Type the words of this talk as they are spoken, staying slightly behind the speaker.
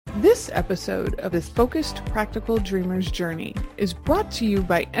This episode of this Focused Practical Dreamer's Journey is brought to you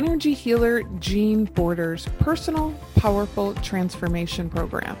by energy healer Jean Border's personal, powerful transformation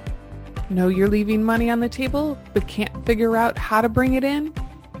program. Know you're leaving money on the table, but can't figure out how to bring it in?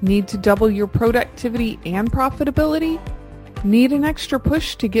 Need to double your productivity and profitability? Need an extra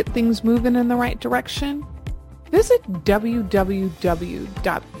push to get things moving in the right direction? Visit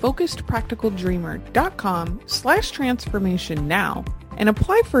www.focusedpracticaldreamer.com/transformation now and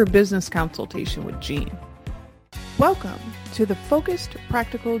apply for a business consultation with Jean. Welcome to the Focused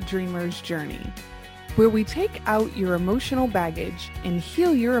Practical Dreamer's Journey, where we take out your emotional baggage and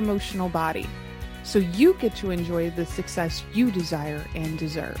heal your emotional body so you get to enjoy the success you desire and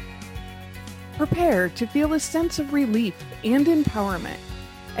deserve. Prepare to feel a sense of relief and empowerment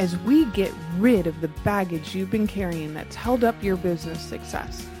as we get rid of the baggage you've been carrying that's held up your business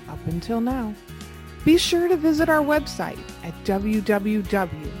success up until now. Be sure to visit our website at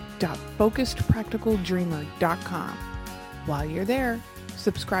www.focusedpracticaldreamer.com. While you're there,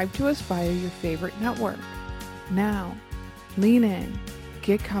 subscribe to us via your favorite network. Now, lean in,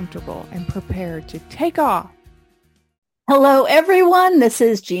 get comfortable, and prepare to take off. Hello, everyone. This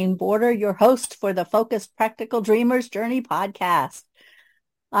is Jean Border, your host for the Focused Practical Dreamer's Journey podcast.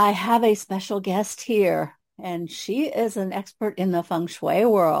 I have a special guest here, and she is an expert in the Feng Shui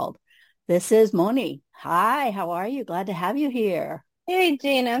world. This is Moni. Hi, how are you? Glad to have you here. Hey,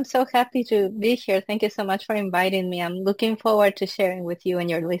 Jean, I'm so happy to be here. Thank you so much for inviting me. I'm looking forward to sharing with you and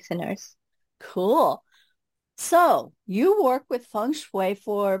your listeners. Cool. So you work with Feng Shui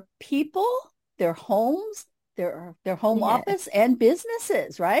for people, their homes, their home office, and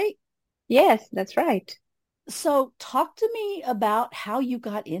businesses, right? Yes, that's right. So talk to me about how you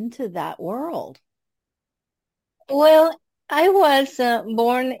got into that world. Well, I was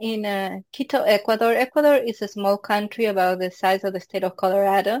born in Quito, Ecuador. Ecuador is a small country about the size of the state of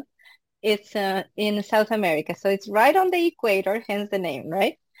Colorado. It's in South America, so it's right on the equator, hence the name,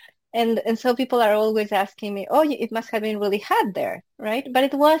 right? And so people are always asking me, oh, it must have been really hot there, right? But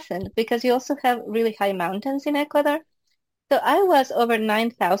it wasn't, because you also have really high mountains in Ecuador. So I was over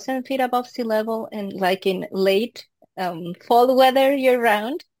 9,000 feet above sea level and like in late fall weather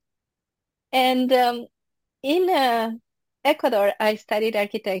year-round. And in Ecuador, I studied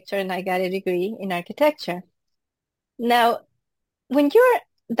architecture and I got a degree in architecture. Now, when you're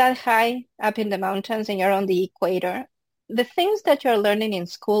that high up in the mountains and you're on the equator, the things that you're learning in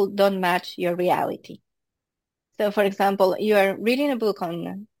school don't match your reality. So, for example, you are reading a book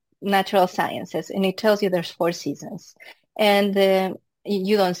on natural sciences and it tells you there's 4 seasons. And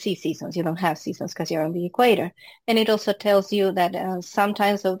you don't see seasons. You don't have seasons because you're on the equator. And it also tells you that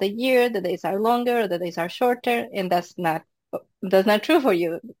sometimes of the year, the days are longer or the days are shorter. And that's not true for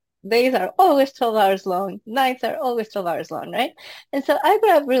you. Days are always 12 hours long. Nights are always 12 hours long, right? And so I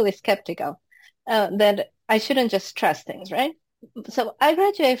grew up really skeptical that I shouldn't just trust things, right? So I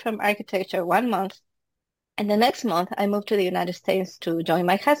graduated from architecture 1 month. And the next month, I moved to the United States to join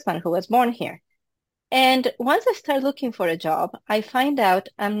my husband, who was born here. And once I start looking for a job, I find out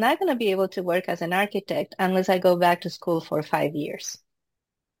I'm not going to be able to work as an architect unless I go back to school for 5 years.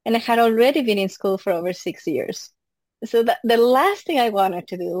 And I had already been in school for over 6 years. So the last thing I wanted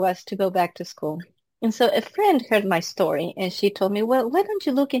to do was to go back to school. And so a friend heard my story and she told me, well, why don't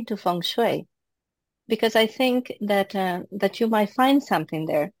you look into Feng Shui? Because I think that you might find something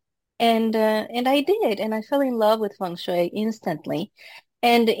there. And I did. And I fell in love with Feng Shui instantly.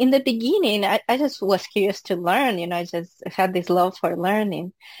 And in the beginning, I just was curious to learn, I just had this love for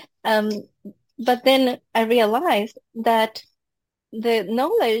learning. But then I realized that the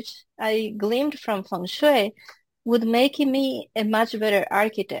knowledge I gleaned from Feng Shui would make me a much better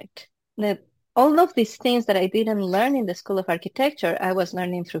architect. That all of these things that I didn't learn in the School of Architecture, I was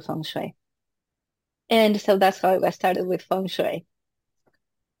learning through Feng Shui. And so that's how I started with Feng Shui.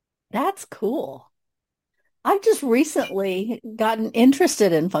 That's cool. I've just recently gotten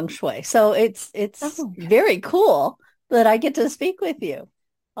interested in Feng Shui. So it's very cool that I get to speak with you.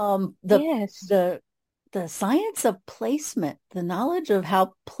 The science of placement, the knowledge of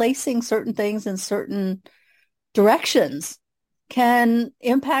how placing certain things in certain directions can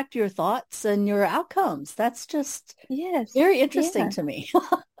impact your thoughts and your outcomes. That's just very interesting to me.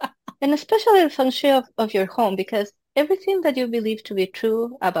 And especially the Feng Shui of your home, because everything that you believe to be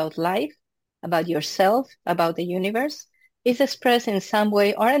true about life, about yourself, about the universe, is expressed in some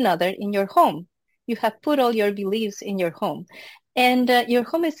way or another in your home. You have put all your beliefs in your home. And your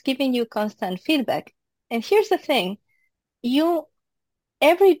home is giving you constant feedback. And here's the thing.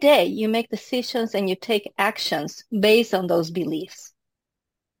 Every day you make decisions and you take actions based on those beliefs.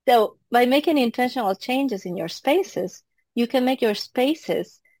 So by making intentional changes in your spaces, you can make your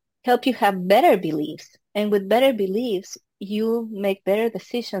spaces help you have better beliefs. And with better beliefs, you make better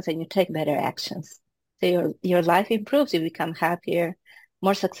decisions and you take better actions. So your life improves, you become happier,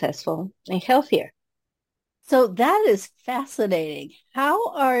 more successful, and healthier. So that is fascinating.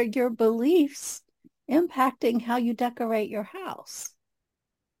 How are your beliefs impacting how you decorate your house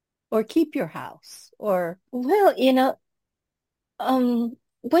or keep your house? Or Well,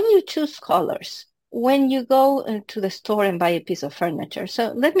 when you choose colors, when you go to the store and buy a piece of furniture.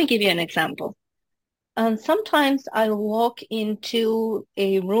 So let me give you an example. Sometimes I'll walk into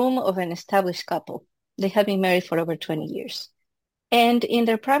a room of an established couple. They have been married for over 20 years. And in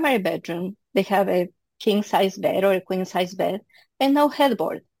their primary bedroom, they have a king-size bed or a queen-size bed and no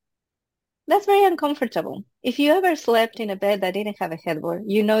headboard. That's very uncomfortable. If you ever slept in a bed that didn't have a headboard,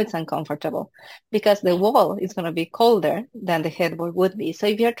 you know it's uncomfortable because the wall is going to be colder than the headboard would be. So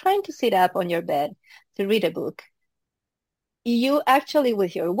if you're trying to sit up on your bed to read a book, you actually,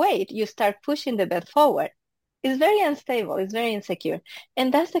 with your weight, you start pushing the bed forward. It's very unstable. It's very insecure.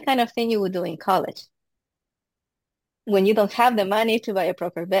 And that's the kind of thing you would do in college when you don't have the money to buy a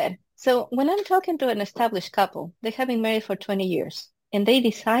proper bed. So when I'm talking to an established couple, they have been married for 20 years, and they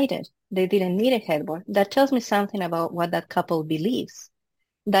decided they didn't need a headboard. That tells me something about what that couple believes.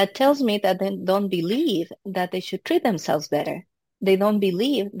 That tells me that they don't believe that they should treat themselves better. They don't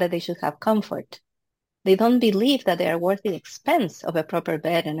believe that they should have comfort. They don't believe that they are worth the expense of a proper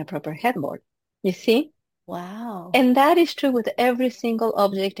bed and a proper headboard. You see? wow. And that is true with every single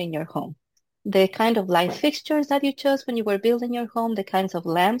object in your home. The kind of light fixtures that you chose when you were building your home, the kinds of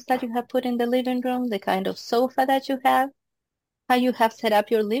lamps that you have put in the living room, the kind of sofa that you have, how you have set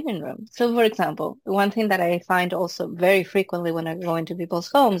up your living room. So, for example, one thing that I find also very frequently when I go into people's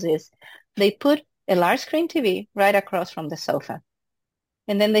homes is they put a large screen TV right across from the sofa.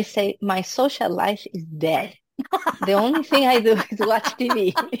 And then they say, my social life is dead. The only thing I do is watch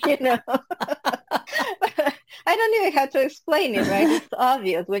TV, I don't even have to explain it, right? It's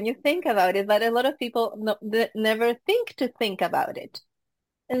obvious when you think about it, but a lot of people never think about it.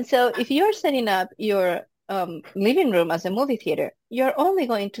 And so if you're setting up your living room as a movie theater, you're only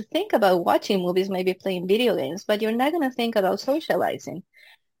going to think about watching movies, maybe playing video games, but you're not going to think about socializing.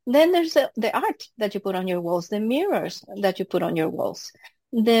 Then there's the art that you put on your walls, the mirrors that you put on your walls.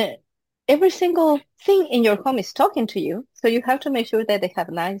 Every single thing in your home is talking to you, so you have to make sure that they have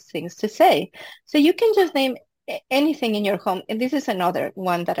nice things to say. So you can just name anything in your home. And this is another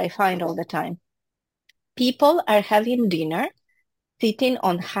one that I find all the time. People are having dinner sitting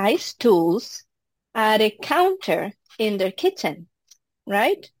on high stools at a counter in their kitchen,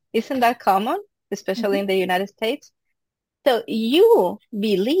 right? Isn't that common, especially in the United States? So you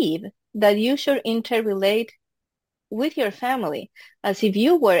believe that you should interrelate with your family as if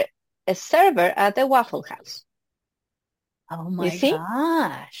you were a server at the Waffle House. Oh my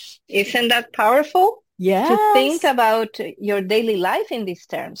gosh. Isn't that powerful? Yes. To think about your daily life in these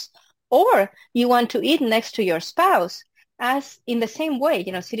terms. Or you want to eat next to your spouse as in the same way,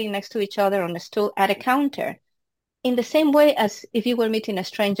 sitting next to each other on a stool at a counter, in the same way as if you were meeting a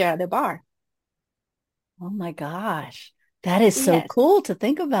stranger at a bar. Oh my gosh. That is so cool to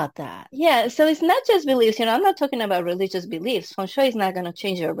think about that. Yeah, so it's not just beliefs. I'm not talking about religious beliefs. Feng Shui is not going to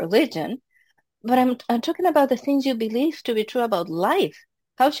change your religion, but I'm talking about the things you believe to be true about life.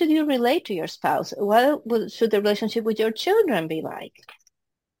 How should you relate to your spouse? What should the relationship with your children be like?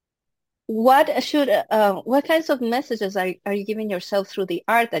 What kinds of messages are you giving yourself through the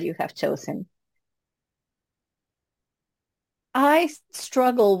art that you have chosen? I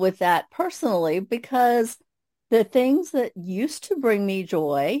struggle with that personally because the things that used to bring me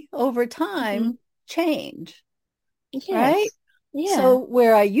joy over time change, right? Yeah. So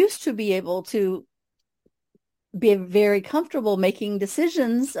where I used to be able to be very comfortable making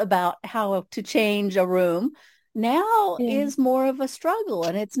decisions about how to change a room now is more of a struggle.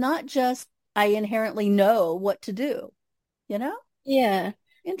 And it's not just I inherently know what to do, Yeah.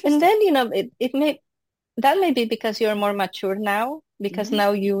 Interesting. And then, that may be because you're more mature now, because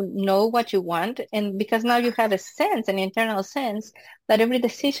now you know what you want, and because now you have an internal sense that every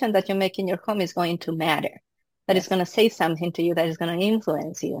decision that you make in your home is going to matter, that it's going to say something to you, that is going to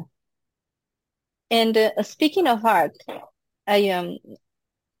influence you. And speaking of art, I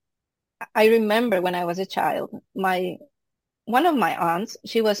remember when I was a child, one of my aunts,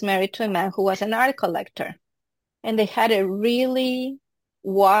 she was married to a man who was an art collector, and they had a really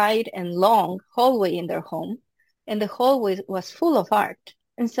wide and long hallway in their home, and the hallway was full of art.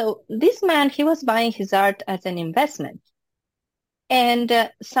 And so this man, he was buying his art as an investment. And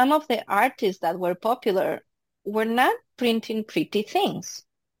some of the artists that were popular were not printing pretty things.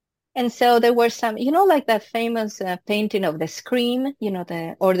 And so there were some, like that famous painting of the Scream,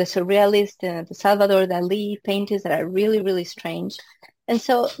 or the surrealist, the Salvador Dali paintings that are really, really strange. And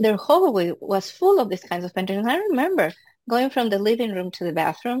so their hallway was full of these kinds of paintings. And I remember going from the living room to the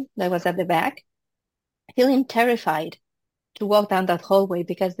bathroom that was at the back, feeling terrified to walk down that hallway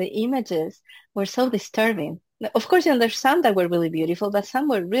because the images were so disturbing. Of course, there's some that were really beautiful, but some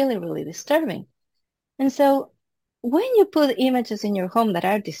were really, really disturbing. And so when you put images in your home that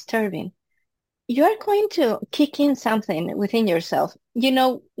are disturbing, you are going to kick in something within yourself.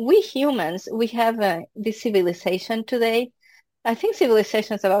 We humans, we have this civilization today. I think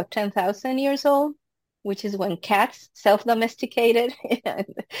civilization is about 10,000 years old, which is when cats self-domesticated.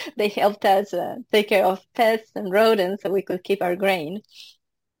 They helped us take care of pests and rodents so we could keep our grain.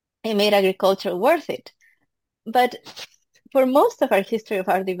 It made agriculture worth it. But for most of our history of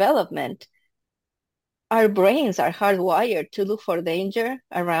our development, our brains are hardwired to look for danger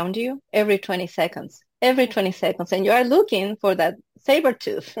around you every 20 seconds. Every 20 seconds. And you are looking for that saber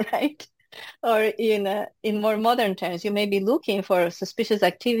tooth, right? Or in more modern terms, you may be looking for suspicious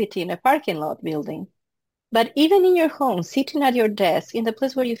activity in a parking lot building. But even in your home, sitting at your desk, in the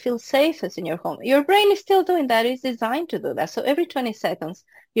place where you feel safest in your home, your brain is still doing that. It's designed to do that. So every 20 seconds,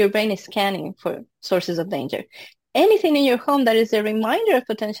 your brain is scanning for sources of danger. Anything in your home that is a reminder of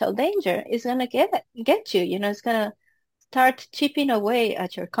potential danger is going to get you. It's going to start chipping away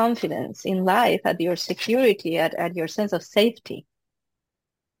at your confidence in life, at your security, at your sense of safety.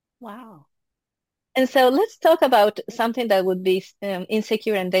 Wow. And so let's talk about something that would be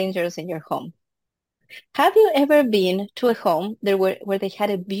insecure and dangerous in your home. Have you ever been to a home where they had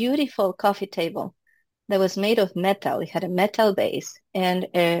a beautiful coffee table that was made of metal? It had a metal base and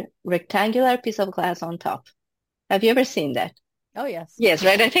a rectangular piece of glass on top. Have you ever seen that? Oh, yes. Yes,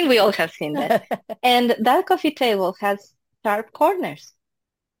 right. I think we all have seen that. And that coffee table has sharp corners.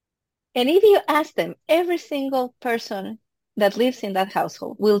 And if you ask them, every single person that lives in that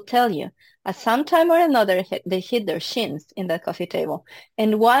household will tell you at some time or another they hit their shins in that coffee table.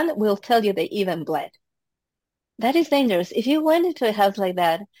 And one will tell you they even bled. That is dangerous. If you went into a house like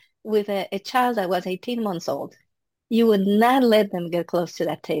that with a child that was 18 months old, you would not let them get close to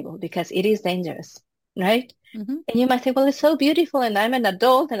that table because it is dangerous, right? Mm-hmm. And you might say, well, it's so beautiful and I'm an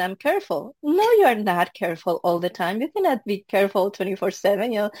adult and I'm careful. No, you are not careful all the time. You cannot be careful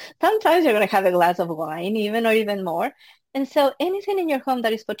 24/7. Sometimes you're going to have a glass of wine even or even more. And so anything in your home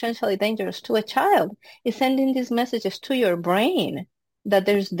that is potentially dangerous to a child is sending these messages to your brain that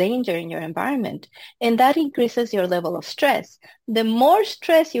there's danger in your environment. And that increases your level of stress. The more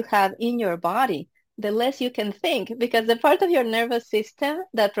stress you have in your body, the less you can think because the part of your nervous system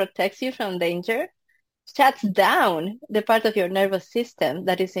that protects you from danger shuts down the part of your nervous system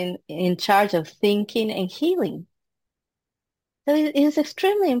that is in charge of thinking and healing. So it is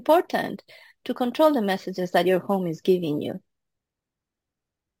extremely important to control the messages that your home is giving you.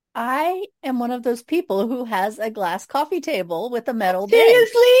 I am one of those people who has a glass coffee table with a metal base.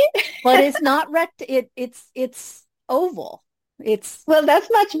 Seriously? But it's not it's oval. Well, that's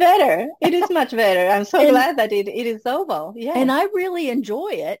much better. It is much better. I'm so glad that it is oval. Yeah. And I really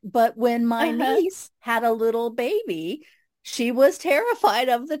enjoy it. But when my niece had a little baby, she was terrified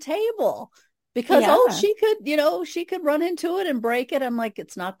of the table because, she could run into it and break it. I'm like,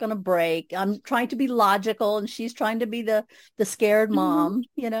 it's not going to break. I'm trying to be logical and she's trying to be the scared mom,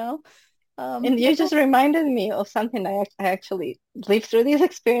 And you just reminded me of something I actually lived through this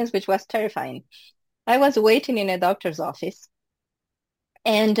experience, which was terrifying. I was waiting in a doctor's office.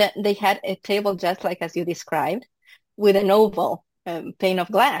 And they had a table just like as you described with an oval pane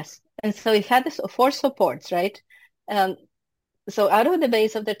of glass. And so it had 4 supports, right? So out of the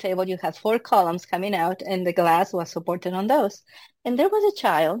base of the table, you had 4 columns coming out and the glass was supported on those. And there was a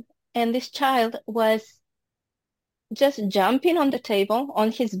child and this child was just jumping on the table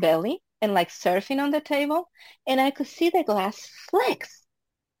on his belly and like surfing on the table. And I could see the glass flex.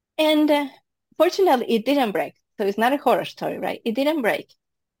 And fortunately, it didn't break. So it's not a horror story, right? It didn't break.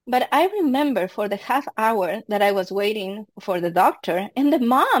 But I remember for the half hour that I was waiting for the doctor and the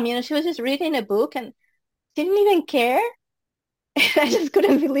mom, she was just reading a book and didn't even care. I just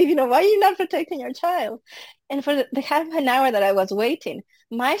couldn't believe, why are you not protecting your child? And for the half an hour that I was waiting,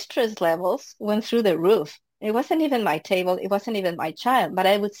 my stress levels went through the roof. It wasn't even my table. It wasn't even my child. But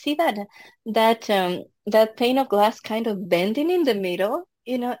I would see that pane of glass kind of bending in the middle,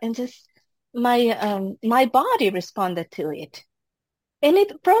 and just my body responded to it. And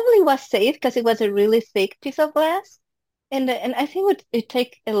it probably was safe because it was a really thick piece of glass. And I think it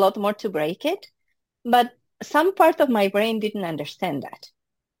take a lot more to break it. But some part of my brain didn't understand that.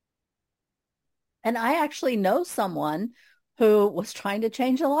 And I actually know someone who was trying to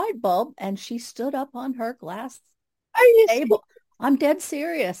change a light bulb, and she stood up on her glass Are you table. I'm dead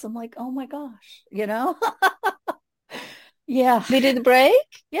serious. I'm like, oh my gosh, you know? Yeah. Did it break?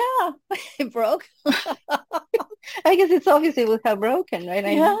 Yeah, it broke. I guess it's obvious it would have broken, right?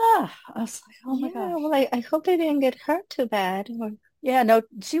 Yeah. I was like, oh my gosh. Well, I hope they didn't get hurt too bad. Yeah, no,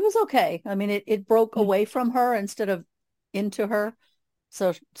 she was okay. I mean, it broke away from her instead of into her.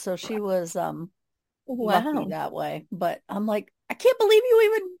 So she was lucky that way. But I'm like, I can't believe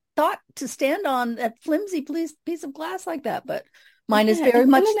you even thought to stand on that flimsy piece of glass like that. But mine is very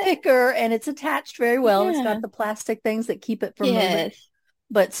much thicker, and it's attached very well. It's got the plastic things that keep it from moving.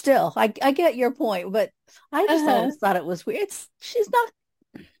 But still, I get your point. But I just always thought it was weird. She's not,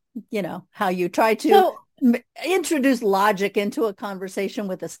 you know, how you try to introduce logic into a conversation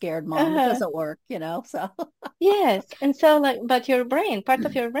with a scared mom. It doesn't work, you know. So yes, and so like, but your brain, part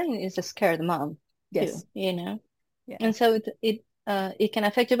of your brain is a scared mom. Yes, too, you know, and so it can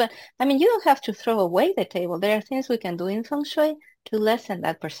affect you. But I mean, you don't have to throw away the table. There are things we can do in Feng Shui to lessen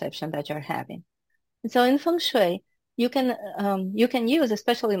that perception that you're having. And so in Feng Shui, you can use,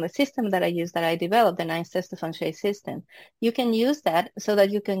 especially in the system that I use, that I developed, the 9 steps to Feng Shui system, you can use that so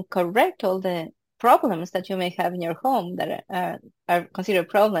that you can correct all the problems that you may have in your home that are considered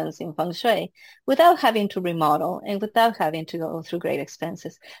problems in Feng Shui without having to remodel and without having to go through great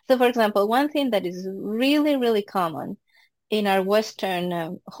expenses. So for example, one thing that is really, really common in our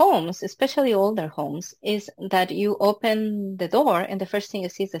Western homes, especially older homes, is that you open the door and the first thing you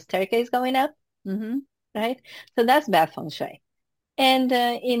see is the staircase going up. Mm-hmm. Right? So that's bad Feng Shui. And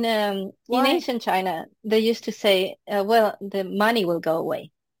in ancient China, they used to say, well, the money will go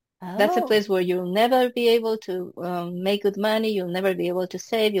away. Oh. That's a place where you'll never be able to make good money. You'll never be able to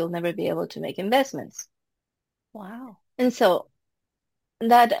save. You'll never be able to make investments. Wow. And so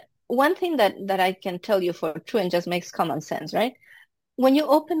that one thing that I can tell you for true and just makes common sense, right? When you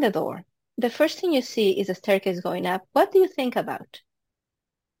open the door, the first thing you see is a staircase going up. What do you think about?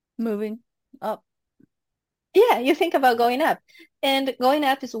 Moving up. Yeah, you think about going up, and going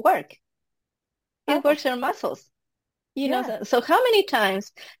up is work. It works your muscles, you know. So how many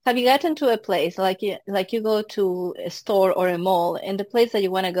times have you gotten to a place like you go to a store or a mall, and the place that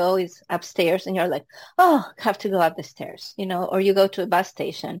you want to go is upstairs, and you're like, oh, I have to go up the stairs, you know? Or you go to a bus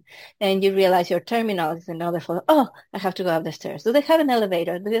station, and you realize your terminal is another floor. Oh, I have to go up the stairs. Do they have an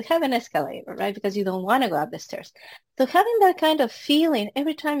elevator? Do they have an escalator? Right? Because you don't want to go up the stairs. So having that kind of feeling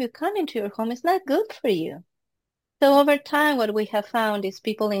every time you come into your home is not good for you. So over time, what we have found is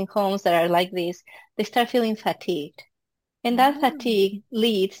people in homes that are like this, they start feeling fatigued. And that fatigue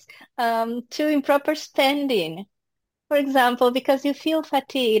leads to improper spending. For example, because you feel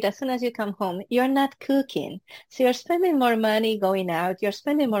fatigued as soon as you come home, you're not cooking. So you're spending more money going out. You're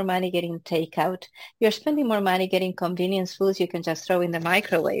spending more money getting takeout. You're spending more money getting convenience foods you can just throw in the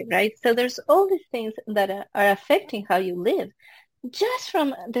microwave, right? So there's all these things that are affecting how you live just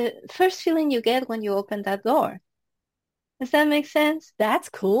from the first feeling you get when you open that door. Does that make sense? That's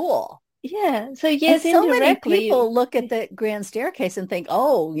cool. Yeah. So yes, and so many people look at the grand staircase and think,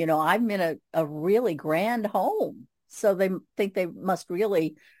 oh, you know, I'm in a really grand home. So they think they must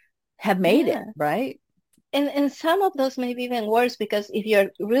really have made it, right? And some of those may be even worse, because if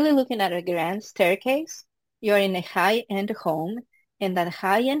you're really looking at a grand staircase, you're in a high-end home, and that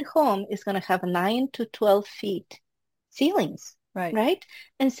high-end home is going to have 9 to 12 feet ceilings. Right.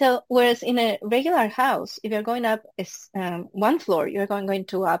 And so, whereas in a regular house, if you're going up one floor, you're going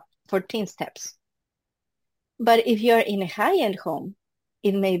to up 14 steps. But if you're in a high-end home,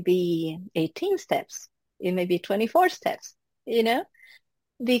 it may be 18 steps. It may be 24 steps, you know,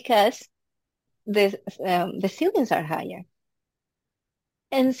 because the ceilings are higher.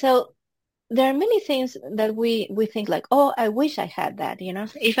 And so there are many things that we think like, oh, I wish I had that, you know.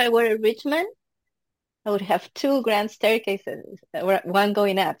 If I were a rich man, I would have 2 grand staircases, one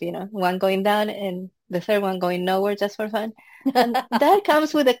going up, you know, one going down, and the third one going nowhere just for fun. And that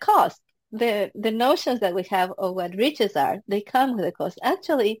comes with a cost. The notions that we have of what riches are, they come with a cost.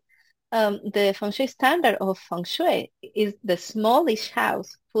 Actually, the Feng Shui standard of Feng Shui is the smallish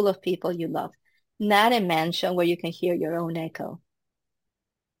house full of people you love, not a mansion where you can hear your own echo.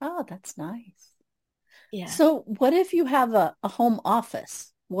 Oh, that's nice. Yeah. So what if you have a home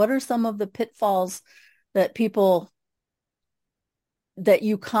office? What are some of the pitfalls that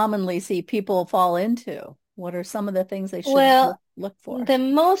you commonly see people fall into? What are some of the things they should look for? The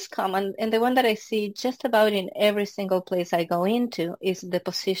most common, and the one that I see just about in every single place I go into, is the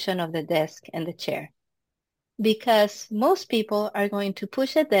position of the desk and the chair. Because most people are going to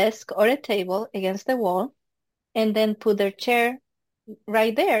push a desk or a table against the wall and then put their chair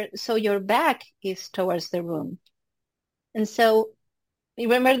right there, so your back is towards the room. And so you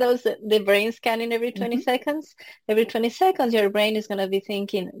remember the brain scanning every 20 seconds? Every 20 seconds, your brain is going to be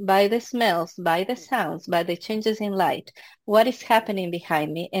thinking by the smells, by the sounds, by the changes in light, what is happening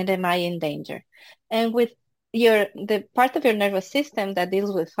behind me, and am I in danger? And with the part of your nervous system that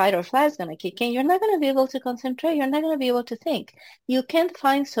deals with fight or flight is going to kick in, you're not going to be able to concentrate. You're not going to be able to think. You can't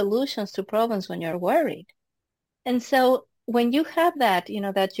find solutions to problems when you're worried. And so when you have that,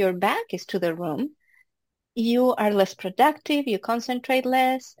 that your back is to the room, you are less productive, you concentrate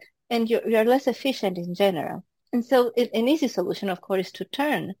less, and you're less efficient in general. And so an easy solution, of course, is to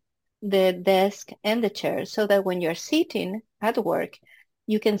turn the desk and the chair so that when you're sitting at work,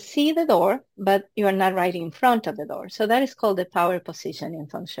 you can see the door, but you're not right in front of the door. So that is called the power position in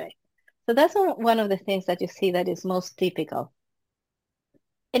Feng Shui. So that's one of the things that you see that is most typical.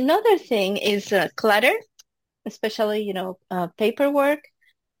 Another thing is clutter, especially, paperwork.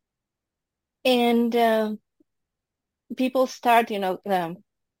 And people start, if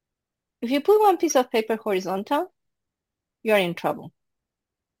you put one piece of paper horizontal, you're in trouble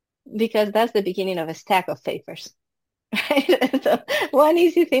because that's the beginning of a stack of papers, right? So one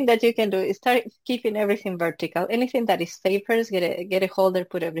easy thing that you can do is start keeping everything vertical. Anything that is papers, get a holder,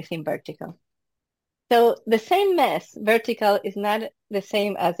 put everything vertical. So the same mess, vertical, is not the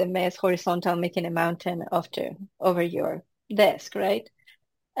same as a mess horizontal, making a mountain over your desk, right?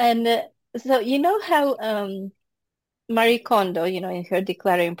 And so you know how Marie Kondo, in her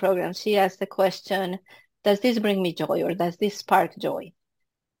decluttering program, she asked the question, does this bring me joy or does this spark joy?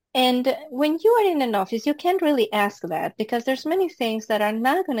 And when you are in an office, you can't really ask that because there's many things that are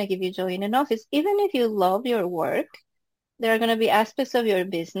not going to give you joy in an office. Even if you love your work, there are going to be aspects of your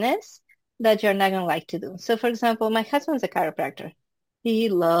business that you're not going to like to do. So for example, my husband's a chiropractor. He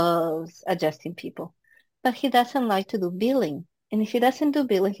loves adjusting people, but he doesn't like to do billing. And if he doesn't do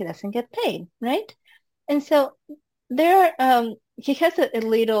billing, he doesn't get paid, right? And so he has a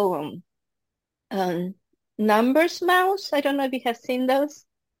little numbers mouse. I don't know if you have seen those.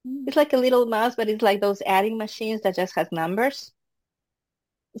 It's like a little mouse, but it's like those adding machines that just has numbers.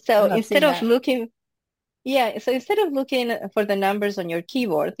 So instead of looking for the numbers on your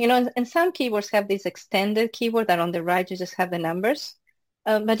keyboard, and some keyboards have this extended keyboard that on the right you just have the numbers.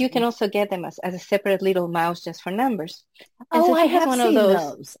 But you can also get them as a separate little mouse just for numbers. And so I have seen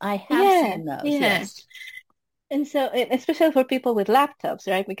those. I have seen those, yes. And so, especially for people with laptops,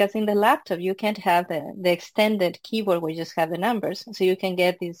 right? Because in the laptop, you can't have the extended keyboard where you just have the numbers. So you can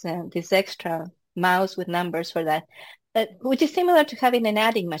get this extra mouse with numbers for that, which is similar to having an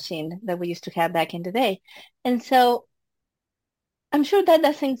adding machine that we used to have back in the day. And so I'm sure that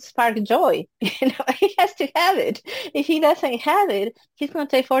doesn't spark joy. He has to have it. If he doesn't have it, he's going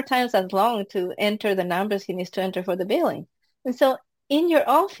to take 4 times as long to enter the numbers he needs to enter for the billing. And so in your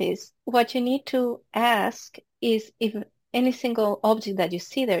office, what you need to ask is if any single object that you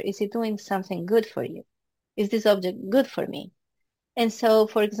see there, is it doing something good for you? Is this object good for me? And so,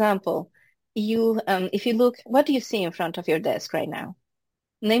 for example, if you look, what do you see in front of your desk right now?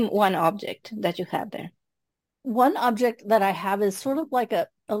 Name one object that you have there. One object that I have is sort of like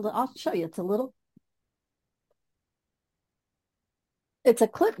I'll show you. It's a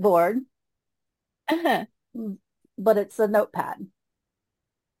clipboard, but it's a notepad.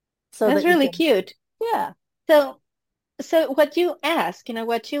 So that's really cute. Yeah. So what you ask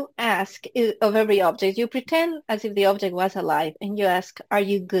is of every object, you pretend as if the object was alive and you ask, are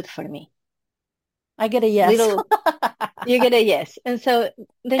you good for me? I get a yes. You get a yes. And so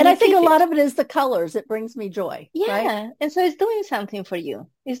then I think a lot of it is the colors. It brings me joy. Yeah. Right? And so it's doing something for you.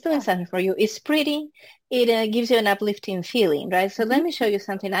 Something for you. It's pretty. It gives you an uplifting feeling, right? So let me show you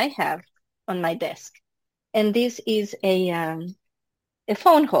something I have on my desk. And this is a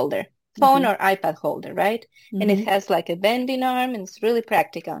phone holder, or iPad holder, right? And it has like a bending arm and it's really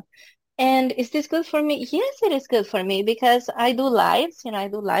practical. And is this good for me? Yes, it is good for me because I do lives. I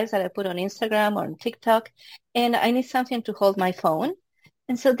do lives that I put on Instagram or on TikTok, and I need something to hold my phone.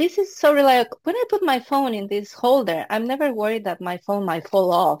 And so this is so reliable. When I put my phone in this holder, I'm never worried that my phone might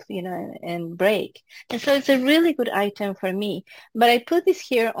fall off, and break. And so it's a really good item for me. But I put this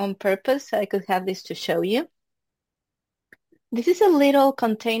here on purpose so I could have this to show you. This is a little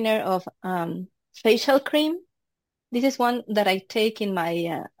container of facial cream. This is one that I take in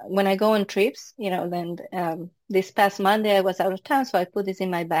my, when I go on trips, then this past Monday I was out of town, so I put this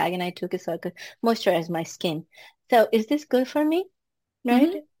in my bag and I took it so I could moisturize my skin. So is this good for me?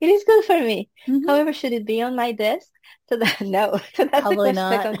 Right? It is good for me. However, should it be on my desk? No. So that's the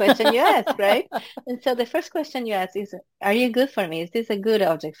second question you ask, right? And so the first question you ask is, are you good for me? Is this a good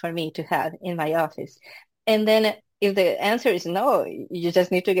object for me to have in my office? And then if the answer is no, you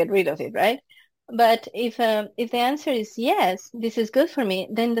just need to get rid of it, right? But if the answer is yes, this is good for me,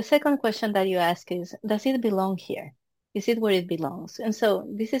 then the second question that you ask is, does it belong here? Is it where it belongs? And so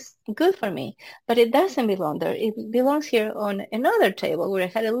this is good for me, but it doesn't belong there. It belongs here on another table where I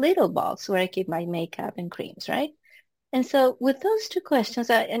had a little box where I keep my makeup and creams, right? And so with those two questions,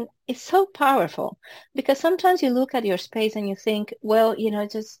 and it's so powerful because sometimes you look at your space and you think, well,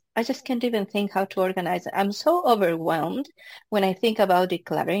 I just can't even think how to organize it. I'm so overwhelmed when I think about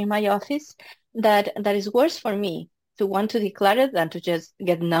decluttering my office that is worse for me to want to declutter than to just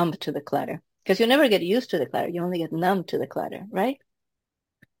get numb to the clutter. Because you never get used to the clutter. You only get numb to the clutter, right?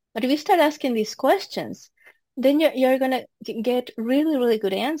 But if you start asking these questions, then you're going to get really, really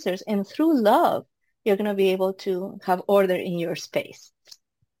good answers. And through love, you're going to be able to have order in your space.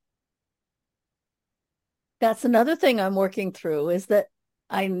 That's another thing I'm working through is that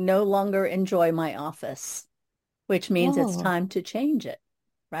I no longer enjoy my office, which means it's time to change it,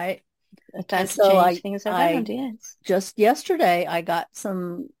 right? Time to change things around, yes. Just yesterday, I got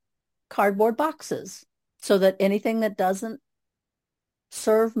some cardboard boxes so that anything that doesn't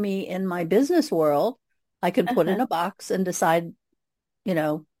serve me in my business world, I can put in a box and decide,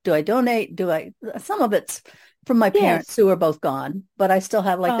 do I donate? Some of it's from my parents who are both gone, but I still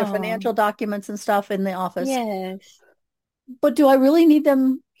have like their financial documents and stuff in the office. Yes. But do I really need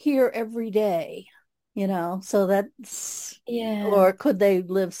them here every day? So that's, or could they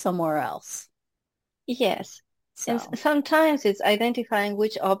live somewhere else? Yes. So. And sometimes it's identifying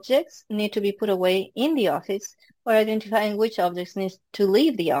which objects need to be put away in the office or identifying which objects need to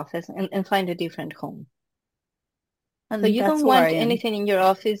leave the office and find a different home. And so you don't want anything in your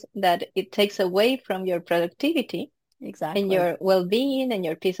office that it takes away from your productivity, exactly, and your well-being and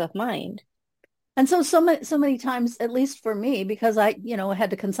your peace of mind. And so many times, at least for me, because I had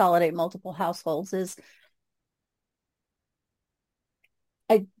to consolidate multiple households,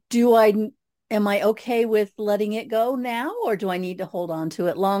 am I okay with letting it go now, or do I need to hold on to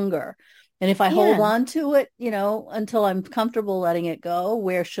it longer? And if I hold on to it, until I'm comfortable letting it go,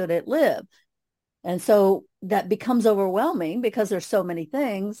 where should it live? And so that becomes overwhelming because there's so many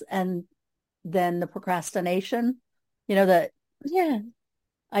things. And then the procrastination, I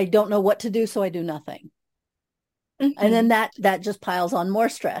don't know what to do, so I do nothing. Mm-hmm. And then that just piles on more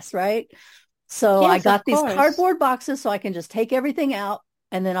stress, right? So I got these cardboard boxes so I can just take everything out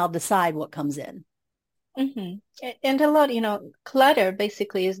and then I'll decide what comes in. Mm-hmm. And a lot, clutter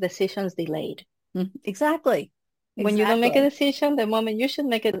basically is decisions delayed. Mm-hmm. Exactly. When you don't make a decision, the moment you should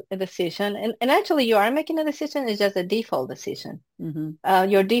make a decision, and actually you are making a decision, it's just a default decision. Mm-hmm.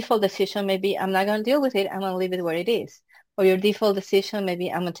 Your default decision may be, I'm not going to deal with it, I'm going to leave it where it is. Or your default decision may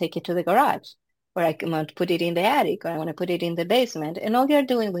be, I'm going to take it to the garage, or I'm going to put it in the attic, or I want to put it in the basement. And all you're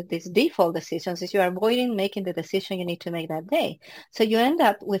doing with these default decisions is you're avoiding making the decision you need to make that day. So you end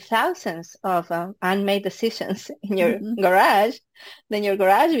up with thousands of unmade decisions in your garage. Then your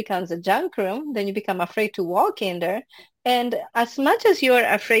garage becomes a junk room. Then you become afraid to walk in there. And as much as you're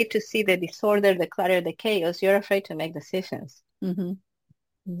afraid to see the disorder, the clutter, the chaos, you're afraid to make decisions. Mm-hmm.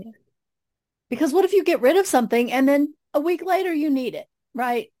 Yeah. Because what if you get rid of something and then a week later you need it,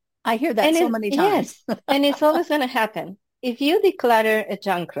 right? I hear that so many times. Yes, and it's always going to happen. If you declutter a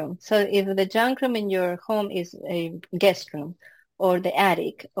junk room, so if the junk room in your home is a guest room or the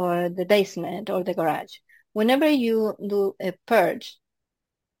attic or the basement or the garage, whenever you do a purge,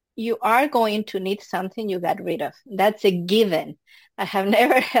 you are going to need something you got rid of. That's a given. I have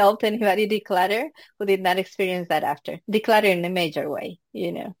never helped anybody declutter who did not experience that after. Declutter in a major way,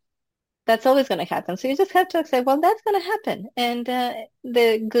 That's always going to happen. So you just have to accept, well, that's going to happen. And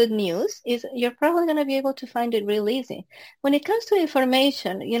the good news is you're probably going to be able to find it real easy. When it comes to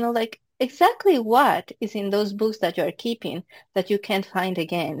information, like exactly what is in those books that you're keeping that you can't find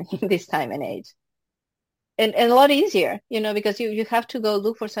again in this time and age. And a lot easier, because you have to go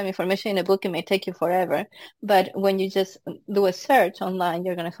look for some information in a book. It may take you forever. But when you just do a search online,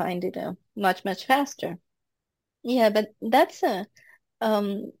 you're going to find it much, much faster. Yeah, but that's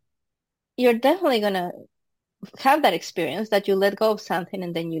you're definitely going to have that experience that you let go of something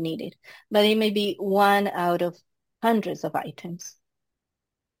and then you need it. But it may be one out of hundreds of items.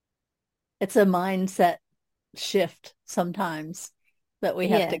 It's a mindset shift sometimes that we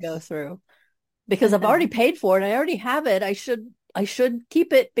have to go through. Because I've already paid for it. I already have it. I should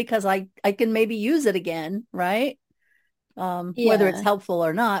keep it because I can maybe use it again, right? Whether it's helpful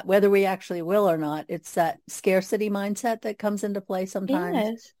or not, whether we actually will or not. It's that scarcity mindset that comes into play sometimes.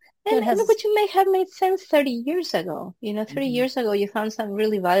 Yes. But you may have made sense 30 years ago. 30 years ago, you found some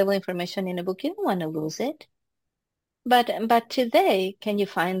really valuable information in a book. You don't want to lose it. But today, can you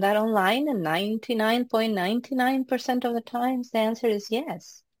find that online? And 99.99% of the times, the answer is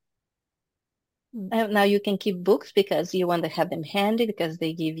yes. Now you can keep books because you want to have them handy, because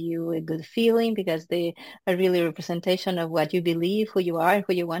they give you a good feeling, because they are really a representation of what you believe, who you are,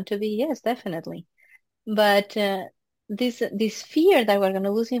 who you want to be. Yes, definitely. But this fear that we're going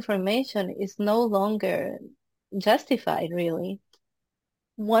to lose information is no longer justified, really.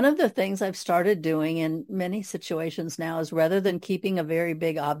 One of the things I've started doing in many situations now is, rather than keeping a very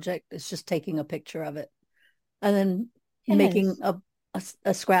big object, it's just taking a picture of it and then making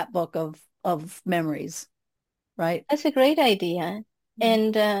a scrapbook of memories, right? That's a great idea.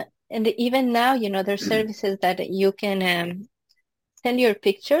 And even now, there's services that you can send your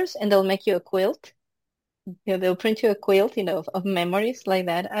pictures and they'll make you a quilt. They'll print you a quilt, of memories like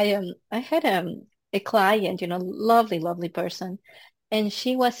that. I had a client, lovely, lovely person, and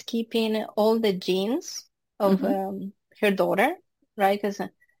she was keeping all the genes of her daughter, right? Because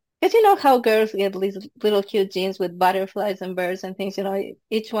you know how girls get these little cute genes with butterflies and birds and things,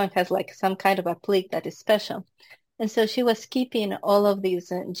 each one has like some kind of a plique that is special. And so she was keeping all of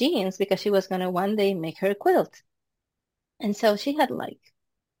these genes because she was going to one day make her quilt. And so she had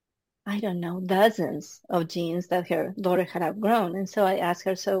I don't know, dozens of genes that her daughter had outgrown. And so I asked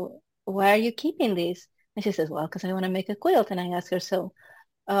her, so why are you keeping these? And she says, well, because I want to make a quilt. And I asked her, so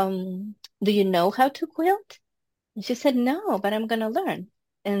do you know how to quilt? And she said, no, but I'm going to learn.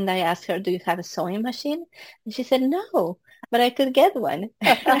 And I asked her, do you have a sewing machine? And she said, no, but I could get one.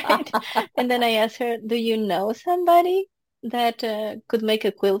 Right? And then I asked her, do you know somebody that could make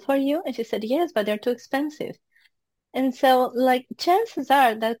a quilt for you? And she said, yes, but they're too expensive. And so, chances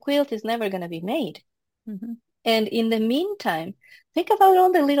are that quilt is never going to be made. And in the meantime, think about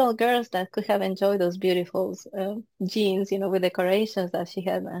all the little girls that could have enjoyed those beautiful jeans, with decorations that she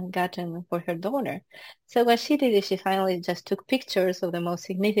had gotten for her daughter. So what she did is she finally just took pictures of the most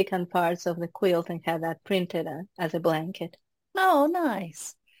significant parts of the quilt and had that printed as a blanket. Oh,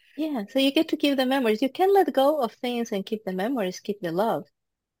 nice. Yeah, so you get to keep the memories. You can let go of things and keep the memories, keep the love.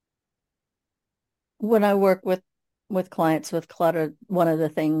 When I work with clients with clutter, one of the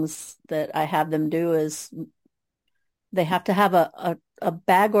things that I have them do is they have to have a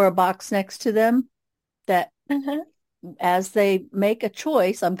bag or a box next to them that as they make a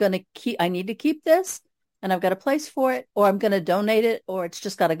choice, I need to keep this and I've got a place for it, or I'm going to donate it, or it's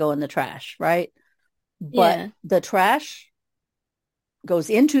just got to go in the trash, right? But the trash goes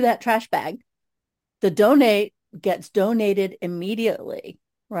into that trash bag. The donate gets donated immediately.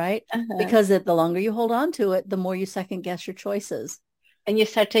 Right? Because the longer you hold on to it, the more you second guess your choices. And you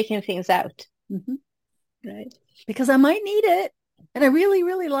start taking things out. Right. Because I might need it and I really,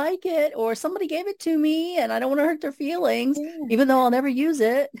 really like it, or somebody gave it to me and I don't want to hurt their feelings, even though I'll never use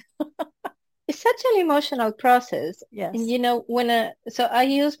it. It's such an emotional process. Yes. And when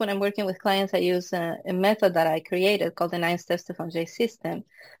I'm working with clients, I use a method that I created called the 9 Steps to Feng Shui system,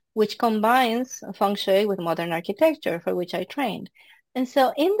 which combines Feng Shui with modern architecture, for which I trained. And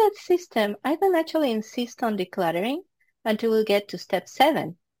so in that system, I don't actually insist on decluttering until we get to step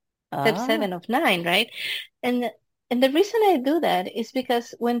 7 of 9, right? And the reason I do that is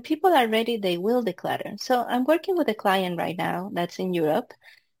because when people are ready, they will declutter. So I'm working with a client right now that's in Europe,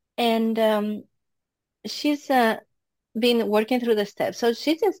 and she's been working through the steps. So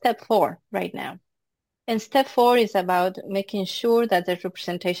she's in step 4 right now. And step 4 is about making sure that there's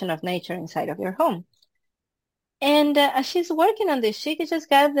representation of nature inside of your home. And as she's working on this, she just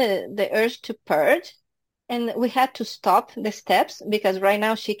got the urge to purge. And we had to stop the steps because right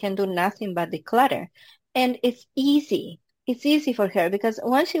now she can do nothing but declutter. And it's easy. It's easy for her because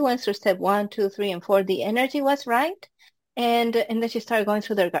once she went through step 1, 2, 3, and 4, the energy was right. And then she started going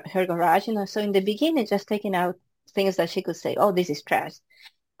through her garage. So in the beginning, just taking out things that she could say, oh, this is trash.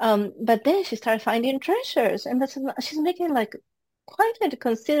 But then she started finding treasures. And she's making quite a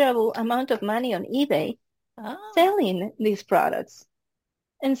considerable amount of money on eBay. Selling these products.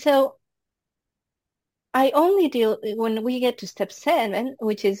 And so I only deal when we get to step 7,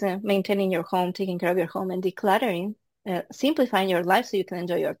 which is maintaining your home, taking care of your home and decluttering, simplifying your life so you can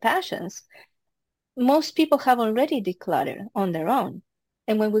enjoy your passions. Most people have already decluttered on their own.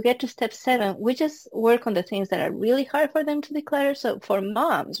 And when we get to step 7, we just work on the things that are really hard for them to declutter. So for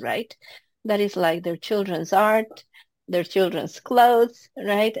moms, right, that is like their children's art, their children's clothes,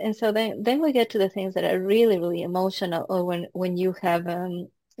 right? And so then we get to the things that are really, really emotional, or when you have,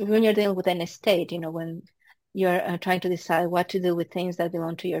 when you're dealing with an estate, when you're trying to decide what to do with things that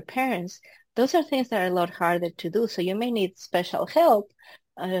belong to your parents, those are things that are a lot harder to do. So you may need special help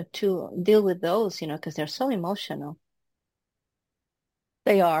to deal with those, because they're so emotional.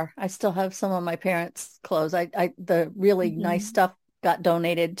 They are. I still have some of my parents' clothes. The really nice stuff got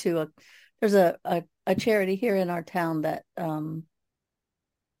donated to there's a charity here in our town that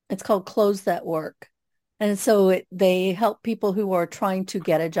It's called Clothes That Work. And so they help people who are trying to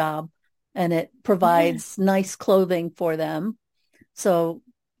get a job, and it provides nice clothing for them. So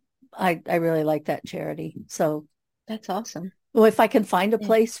I really like that charity. So that's awesome. Well, if I can find a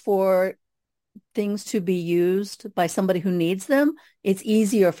place for things to be used by somebody who needs them, it's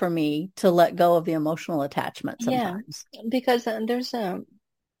easier for me to let go of the emotional attachment sometimes. Yeah, because there's an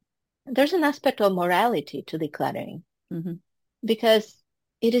aspect of morality to decluttering. Because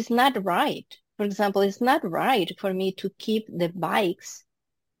it is not right. For example, it's not right for me to keep the bikes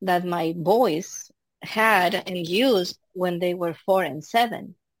that my boys had and used when they were 4 and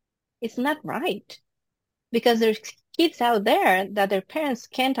 7. It's not right, because there's kids out there that their parents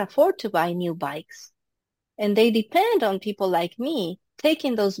can't afford to buy new bikes, and they depend on people like me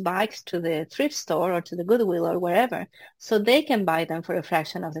taking those bikes to the thrift store or to the Goodwill or wherever so they can buy them for a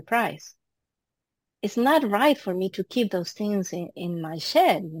fraction of the price. It's not right for me to keep those things in my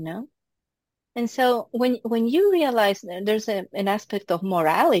shed, you know? And so when you realize that there's an aspect of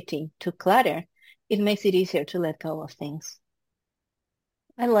morality to clutter, it makes it easier to let go of things.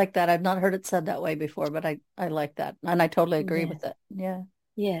 I like that. I've not heard it said that way before, but I like that. And I totally agree with it. Yeah.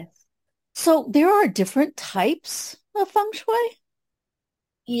 Yes. So there are different types of Feng Shui?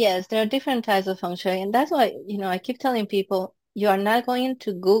 Yes, there are different types of Feng Shui. And that's why, I keep telling people, you are not going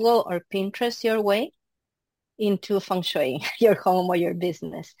to Google or Pinterest your way into Feng Shui, your home or your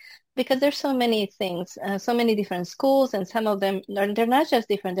business, because there's so many things, so many different schools, and some of them, they're not just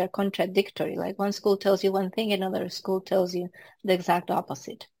different, they're contradictory. Like one school tells you one thing, another school tells you the exact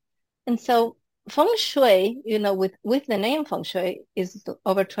opposite. And so Feng Shui, with the name Feng Shui, is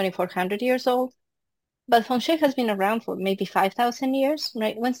over 2,400 years old. But Feng Shui has been around for maybe 5,000 years,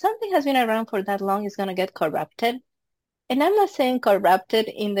 right? When something has been around for that long, it's going to get corrupted. And I'm not saying corrupted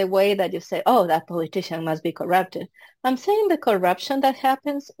in the way that you say, oh, that politician must be corrupted. I'm saying the corruption that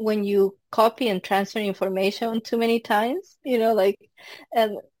happens when you copy and transfer information too many times,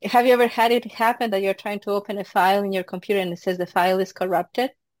 and have you ever had it happen that you're trying to open a file in your computer and it says the file is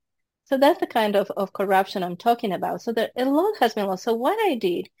corrupted? So that's the kind of corruption I'm talking about. So a lot has been lost. So what I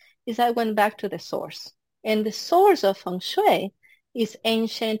did is I went back to the source. And the source of Feng Shui is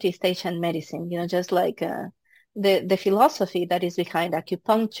ancient East Asian medicine, just like the philosophy that is behind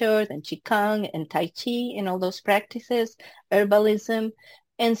acupuncture and Qigong and Tai Chi and all those practices, herbalism.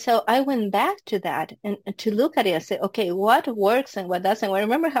 And so I went back to that and to look at it and say, okay, what works and what doesn't? Well,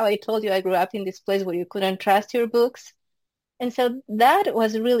 remember how I told you I grew up in this place where you couldn't trust your books? And so that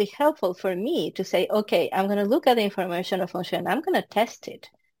was really helpful for me to say, okay, I'm going to look at the information of Feng Shui and I'm going to test it.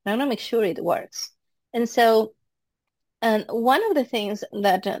 And I'm going to make sure it works. And so and one of the things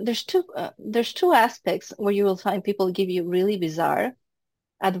that there's two aspects where you will find people give you really bizarre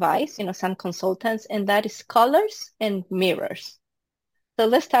advice, some consultants, and that is colors and mirrors. So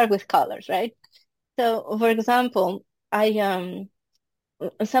let's start with colors, right? So for example,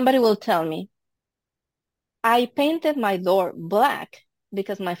 somebody will tell me, I painted my door black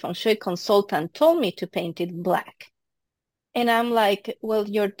because my Feng Shui consultant told me to paint it black. And I'm like, well,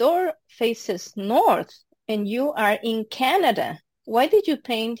 your door faces north and you are in Canada. Why did you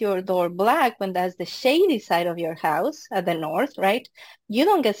paint your door black when that's the shady side of your house at the north, right? You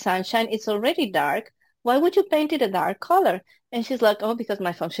don't get sunshine. It's already dark. Why would you paint it a dark color? And she's like, oh, because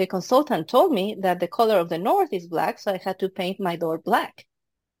my Feng Shui consultant told me that the color of the north is black, so I had to paint my door black.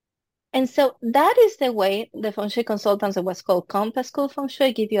 And so that is the way the Feng Shui consultants of what's called Compass School Feng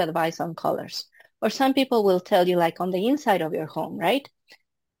Shui give you advice on colors. Or some people will tell you, like on the inside of your home, right?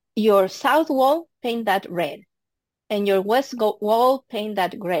 Your south wall, paint that red. And your west wall, paint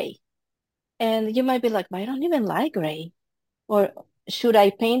that gray. And you might be like, but I don't even like gray. Or should I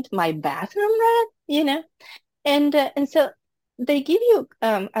paint my bathroom red? And so they give you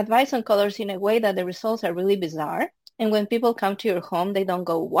advice on colors in a way that the results are really bizarre. And when people come to your home, they don't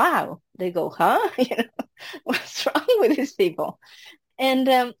go, wow. They go, huh? What's wrong with these people? And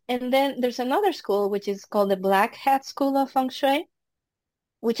then there's another school, which is called the Black Hat School of Feng Shui,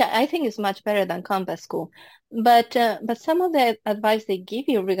 which I think is much better than Compass School. But some of the advice they give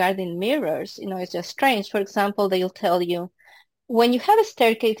you regarding mirrors, is just strange. For example, they'll tell you, when you have a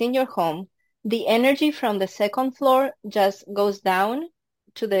staircase in your home, the energy from the second floor just goes down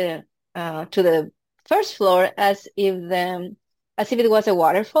to the first floor as if it was a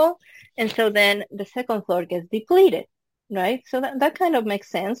waterfall. And so then the second floor gets depleted. Right? So that kind of makes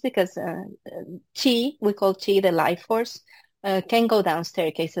sense because Qi, we call Qi the life force, can go down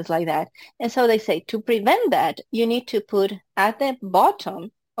staircases like that. And so they say to prevent that, you need to put at the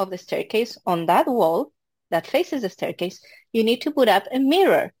bottom of the staircase on that wall that faces the staircase, you need to put up a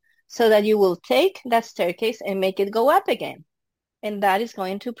mirror so that you will take that staircase and make it go up again. And that is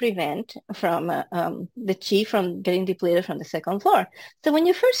going to prevent from the chi from getting depleted from the second floor. So when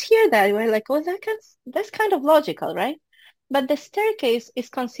you first hear that, you're like, oh, that's kind of logical, right? But the staircase is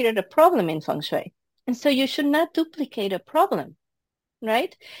considered a problem in Feng Shui. And so you should not duplicate a problem,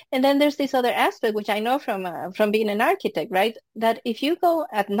 right? And then there's this other aspect, which I know from being an architect, right? That if you go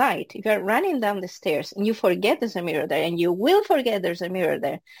at night, if you're running down the stairs and you forget there's a mirror there, and you will forget there's a mirror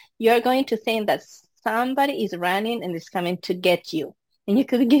there, you're going to think that somebody is running and is coming to get you. And you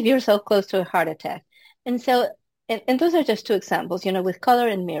could give yourself close to a heart attack. And so, and those are just two examples, with color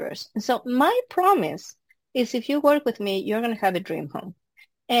and mirrors. And so my promise is if you work with me, you're going to have a dream home.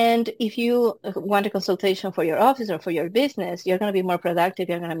 And if you want a consultation for your office or for your business, you're going to be more productive.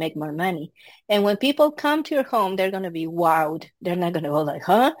 You're going to make more money. And when people come to your home, they're going to be wowed. They're not going to go like,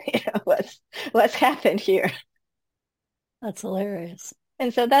 huh? What's happened here? That's hilarious.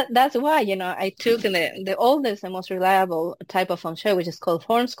 And so that's why, I took the oldest and most reliable type of Feng Shui, which is called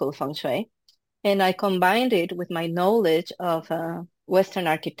form school Feng Shui. And I combined it with my knowledge of Western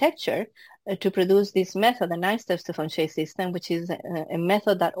architecture to produce this method, the 9 steps to Feng Shui system, which is a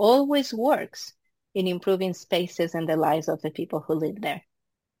method that always works in improving spaces and the lives of the people who live there.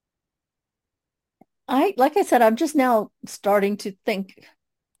 Like I said, I'm just now starting to think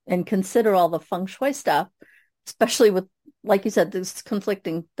and consider all the Feng Shui stuff, especially with, like you said, these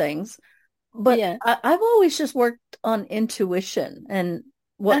conflicting things. But yeah. I've always just worked on intuition and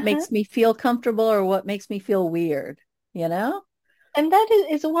what makes me feel comfortable or what makes me feel weird, And that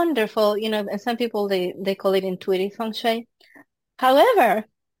is wonderful, and some people, they call it intuitive Feng Shui. However,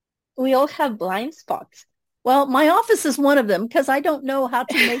 we all have blind spots. Well, my office is one of them because I don't know how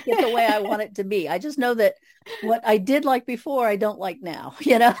to make it the way I want it to be. I just know that what I did like before, I don't like now,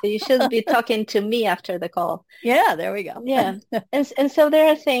 So you should be talking to me after the call. Yeah, there we go. Yeah. And so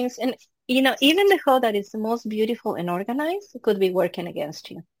there are things, and, even the home that is the most beautiful and organized could be working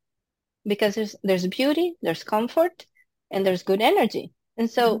against you because there's beauty, there's comfort, and there's good energy. And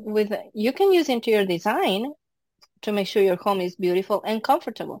so you can use interior design to make sure your home is beautiful and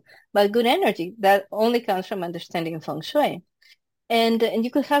comfortable. But good energy, that only comes from understanding Feng Shui. And you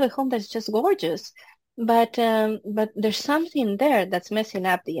could have a home that's just gorgeous, but there's something there that's messing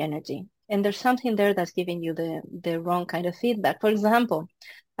up the energy. And there's something there that's giving you the wrong kind of feedback. For example,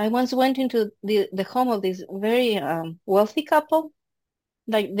 I once went into the home of this very wealthy couple.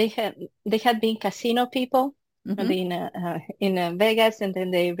 Like they had been casino people. In Vegas, and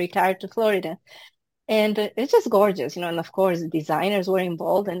then they retired to Florida. And it's just gorgeous, and of course, designers were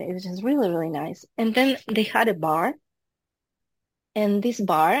involved, and it was just really, really nice. And then they had a bar, and this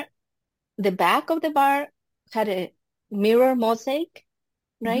bar, the back of the bar had a mirror mosaic,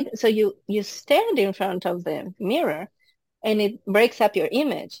 right? So you stand in front of the mirror, and it breaks up your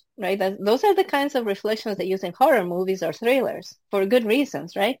image, right? Those are the kinds of reflections they use in horror movies or thrillers for good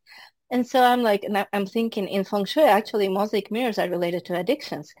reasons, right? And so I'm thinking in Feng Shui, actually, mosaic mirrors are related to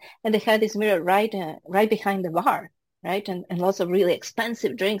addictions. And they had this mirror right behind the bar, right? And lots of really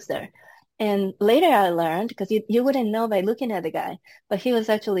expensive drinks there. And later I learned, because you wouldn't know by looking at the guy, but he was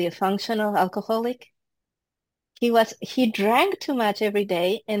actually a functional alcoholic. He drank too much every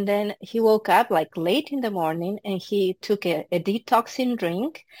day, and then he woke up like late in the morning, and he took a detoxing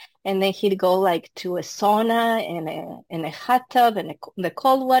drink, and then he'd go like to a sauna and a hot tub and the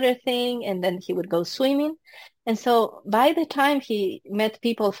cold water thing, and then he would go swimming. And so by the time he met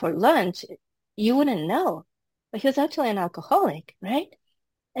people for lunch, you wouldn't know, but he was actually an alcoholic, right?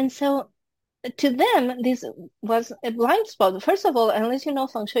 And so to them, this was a blind spot. First of all, unless you know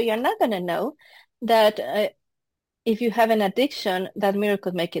Feng Shui, you're not going to know that if you have an addiction, that mirror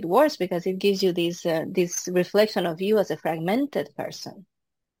could make it worse because it gives you this reflection of you as a fragmented person.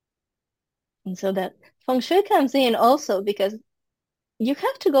 And so that Feng Shui comes in also because you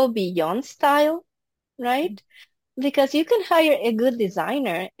have to go beyond style, right? Because you can hire a good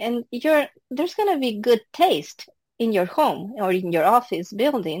designer and there's going to be good taste in your home or in your office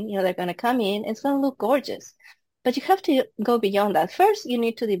building. They're going to come in, it's going to look gorgeous. But you have to go beyond that. First, you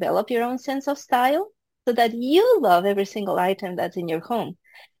need to develop your own sense of style so that you love every single item that's in your home.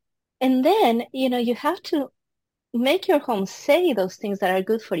 And then, you have to make your home say those things that are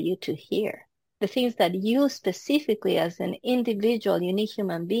good for you to hear. The things that you specifically as an individual, unique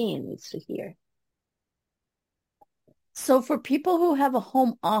human being needs to hear. So for people who have a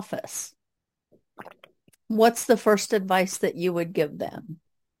home office, what's the first advice that you would give them?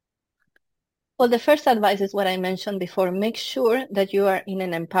 Well, the first advice is what I mentioned before. Make sure that you are in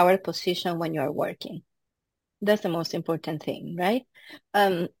an empowered position when you are working. That's the most important thing, right?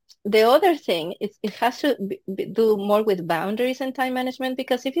 The other thing is it has to do more with boundaries and time management,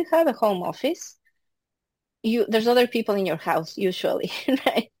 because if you have a home office, there's other people in your house usually,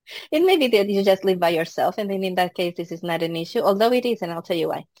 right? It may be that you just live by yourself, and then in that case, this is not an issue, although it is, and I'll tell you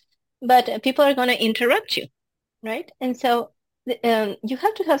why. But people are going to interrupt you, right? And so you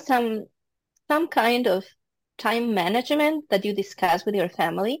have to have some kind of time management that you discuss with your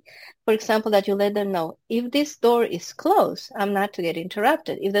family. For example, that you let them know, if this door is closed, I'm not to get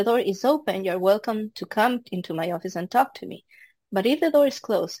interrupted. If the door is open, you're welcome to come into my office and talk to me. But if the door is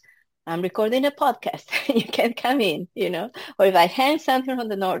closed, I'm recording a podcast, you can't come in, or if I hang something on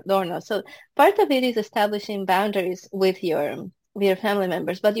the doorknob. So part of it is establishing boundaries with your family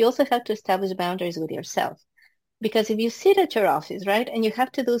members, but you also have to establish boundaries with yourself. Because if you sit at your office, right, and you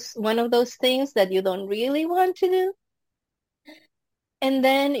have to do one of those things that you don't really want to do, and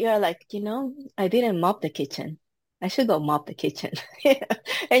then you're like, I didn't mop the kitchen. I should go mop the kitchen.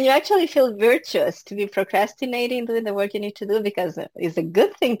 And you actually feel virtuous to be procrastinating doing the work you need to do, because it's a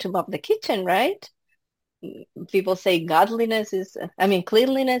good thing to mop the kitchen, right? People say cleanliness is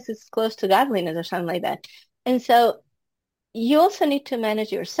close to godliness or something like that. And so you also need to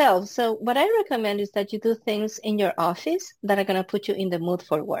manage yourself. So what I recommend is that you do things in your office that are going to put you in the mood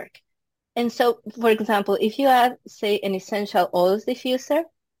for work. And so, for example, if you have, say, an essential oils diffuser,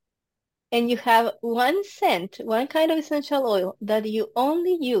 and you have one kind of essential oil that you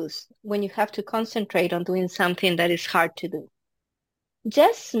only use when you have to concentrate on doing something that is hard to do,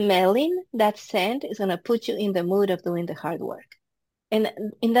 just smelling that scent is going to put you in the mood of doing the hard work. And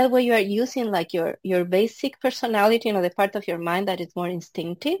in that way, you are using like your basic personality, the part of your mind that is more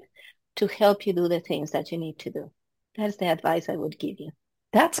instinctive, to help you do the things that you need to do. That's the advice I would give you.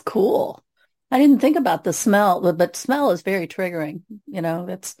 That's cool. I didn't think about the smell, but smell is very triggering.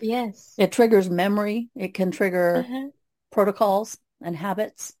 Yes. It triggers memory. It can trigger protocols and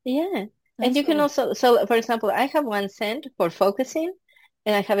habits. Yeah. And you can also, so for example, I have one scent for focusing,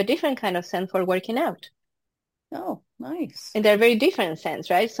 and I have a different kind of scent for working out. Oh, nice. And they're very different scents,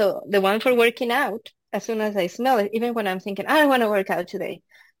 right? So the one for working out, as soon as I smell it, even when I'm thinking, I want to work out today,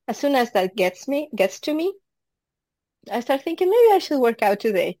 as soon as that gets to me, I start thinking, maybe I should work out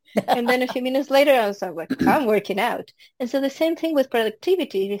today. And then a few minutes later, I'm working out. And so the same thing with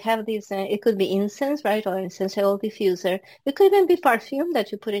productivity. You have these, it could be incense, right? Or essential diffuser. It could even be perfume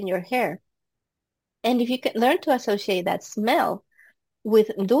that you put in your hair. And if you can learn to associate that smell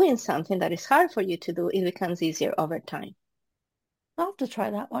with doing something that is hard for you to do, it becomes easier over time. I'll have to try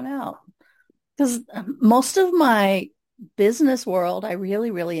that one out. Because most of my business world, I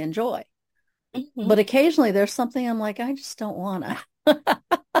really, really enjoy. Mm-hmm. But occasionally there's something I'm like, I just don't want to.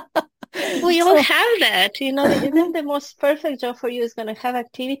 Well, you won't have that. Even the most perfect job for you is going to have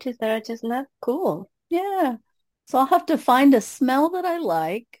activities that are just not cool. Yeah. So I'll have to find a smell that I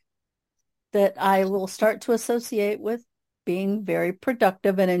like, that I will start to associate with being very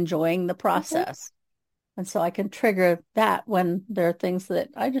productive and enjoying the process. Mm-hmm. And so I can trigger that when there are things that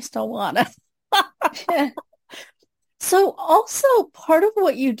I just don't want to. Yeah. So also part of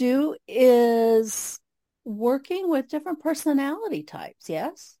what you do is working with different personality types,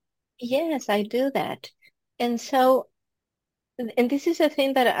 yes? Yes, I do that. And so, and this is a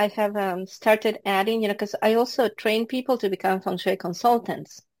thing that I have started adding, because I also train people to become Feng Shui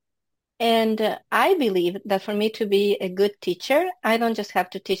consultants. And I believe that for me to be a good teacher, I don't just have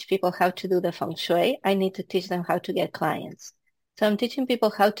to teach people how to do the Feng Shui. I need to teach them how to get clients. So I'm teaching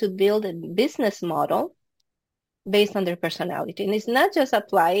people how to build a business model based on their personality. And it's not just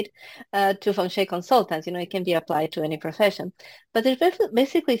applied to Feng Shui consultants. It can be applied to any profession. But there's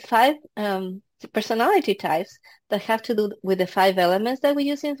basically 5 personality types that have to do with the 5 elements that we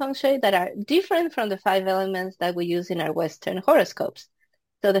use in Feng Shui that are different from the 5 elements that we use in our Western horoscopes.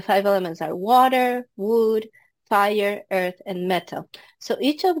 So the 5 elements are water, wood, fire, earth, and metal. So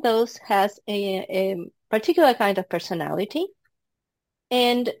each of those has a particular kind of personality.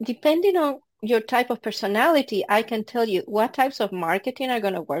 And depending on your type of personality, I can tell you what types of marketing are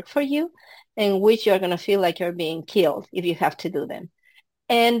going to work for you and which you're going to feel like you're being killed if you have to do them.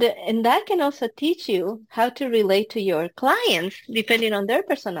 And that can also teach you how to relate to your clients depending on their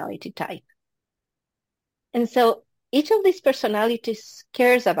personality type. And so each of these personalities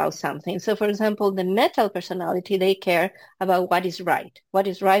cares about something. So for example, the metal personality, they care about what is right, what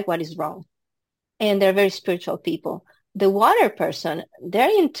is wrong. And they're very spiritual people. The water person, they're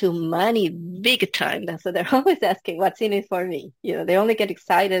into money big time. So they're always asking, what's in it for me? They only get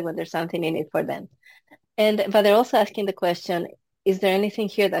excited when there's something in it for them. But they're also asking the question, is there anything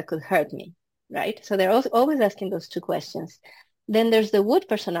here that could hurt me? Right? So they're always asking those 2 questions. Then there's the wood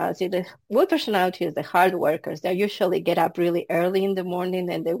personality. The wood personality is the hard workers. They usually get up really early in the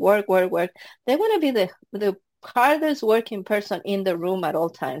morning and they work. They want to be the hardest working person in the room at all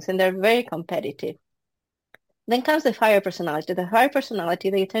times. And they're very competitive. Then comes the fire personality. The fire personality,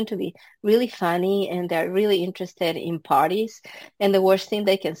 they tend to be really funny and they're really interested in parties. And the worst thing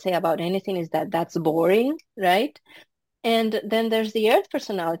they can say about anything is that that's boring, right? And then there's the earth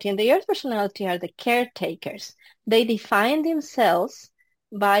personality. And the earth personality are the caretakers. They define themselves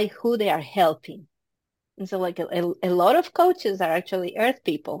by who they are helping. And so like a lot of coaches are actually earth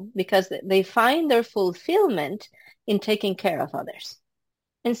people because they find their fulfillment in taking care of others.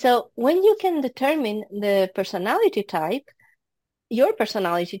 And so when you can determine the personality type, your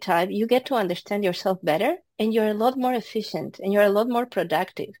personality type, you get to understand yourself better and you're a lot more efficient and you're a lot more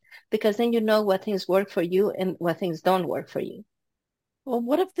productive because then you know what things work for you and what things don't work for you. Well,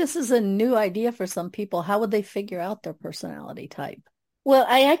 what if this is a new idea for some people? How would they figure out their personality type? Well,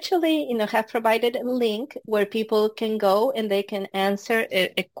 I actually, have provided a link where people can go and they can answer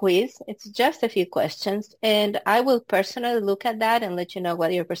a quiz. It's just a few questions, and I will personally look at that and let you know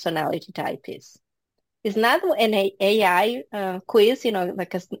what your personality type is. It's not an AI quiz,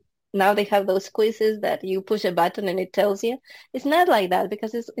 because now they have those quizzes that you push a button and it tells you. It's not like that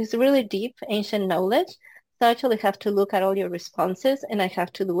because it's really deep, ancient knowledge. So I actually have to look at all your responses, and I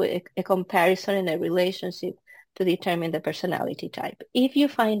have to do a comparison and a relationship to determine the personality type. If you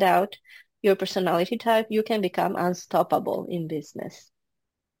find out your personality type, you can become unstoppable in business.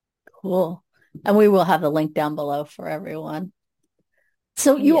 Cool. And we will have the link down below for everyone.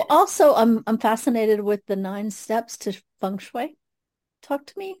 So you also, I'm fascinated with the 9 steps to Feng Shui. Talk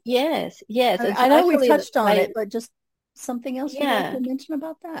to me. Yes. I know we touched on it, but just something else you'd like to mention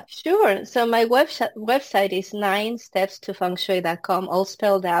about that? Sure. So my website is 9stepstofengshui.com, all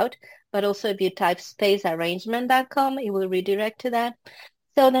spelled out. But also if you type spacearrangement.com, it will redirect to that.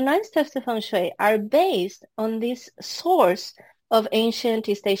 So the 9 steps to Feng Shui are based on this source of ancient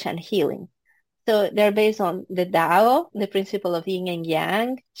East Asian healing. So they're based on the Tao, the principle of yin and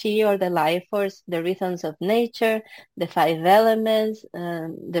yang, qi or the life force, the rhythms of nature, the 5 elements,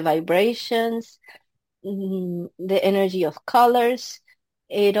 the vibrations, the energy of colors.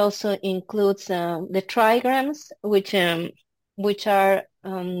 It also includes the trigrams, which are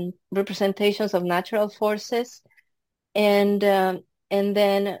representations of natural forces, and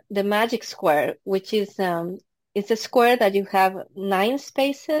then the magic square, which is it's a square that you have 9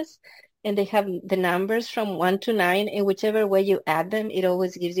 spaces, and they have the numbers from 1 to 9, and whichever way you add them, it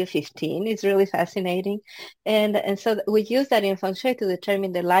always gives you 15. It's really fascinating, and so we use that in Feng Shui to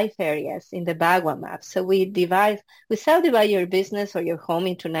determine the life areas in the Bagua map. So we subdivide your business or your home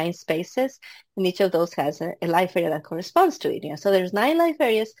into 9 spaces, and each of those has a life area that corresponds to it. So there's 9 life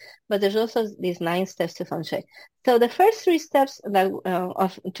areas, but there's also these 9 steps to Feng Shui. So the first 3 steps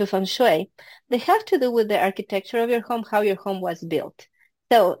to Feng Shui, they have to do with the architecture of your home, how your home was built.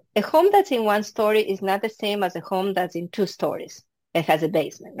 So a home that's in 1 story is not the same as a home that's in 2 stories. It has a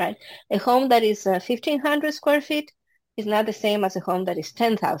basement, right? A home that is 1,500 square feet is not the same as a home that is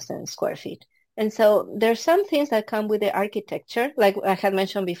 10,000 square feet. And so there's some things that come with the architecture, like I had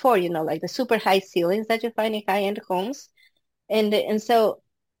mentioned before, like the super high ceilings that you find in high-end homes. And so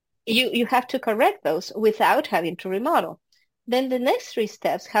you have to correct those without having to remodel. Then the next 3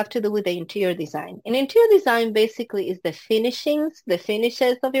 steps have to do with the interior design. And interior design basically is the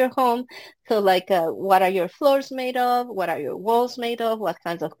finishes of your home. So like what are your floors made of? What are your walls made of? What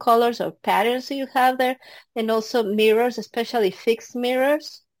kinds of colors or patterns do you have there? And also mirrors, especially fixed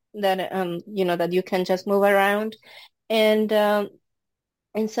mirrors that, that you can just move around. And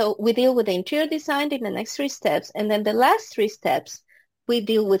so we deal with the interior design in the next 3 steps. And then the last 3 steps, we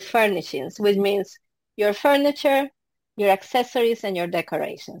deal with furnishings, which means your furniture, your accessories, and your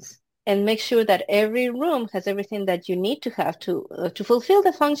decorations, and make sure that every room has everything that you need to have to fulfill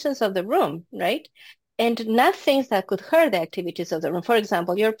the functions of the room, right? And not things that could hurt the activities of the room. For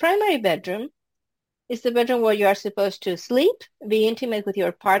example, your primary bedroom is the bedroom where you are supposed to sleep, be intimate with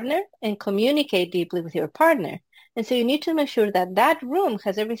your partner, and communicate deeply with your partner. And so you need to make sure that that room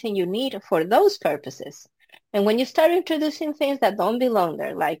has everything you need for those purposes. And when you start introducing things that don't belong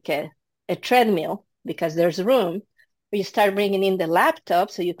there, like a treadmill, because there's room, or you start bringing in the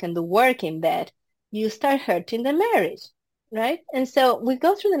laptop so you can do work in bed, you start hurting the marriage, right? And so we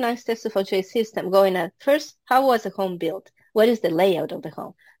go through the 9 steps of Feng Shui system, going at first, how was the home built? What is the layout of the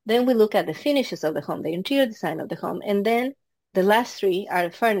home? Then we look at the finishes of the home, the interior design of the home. And then the last 3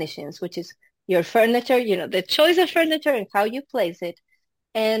 are furnishings, which is your furniture, the choice of furniture and how you place it.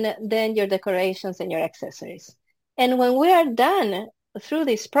 And then your decorations and your accessories. And when we are done through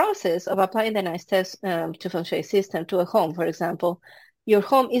this process of applying the 9 steps to Feng Shui system to a home, for example, your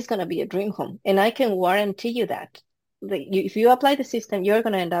home is going to be a dream home. And I can guarantee you that. If you apply the system, you're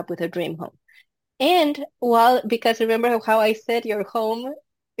going to end up with a dream home. And because remember how I said your home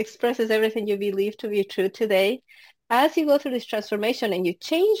expresses everything you believe to be true today. As you go through this transformation and you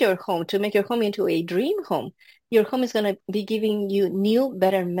change your home to make your home into a dream home, your home is going to be giving you new,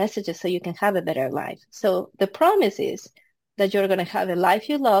 better messages so you can have a better life. So the promise is that you're going to have a life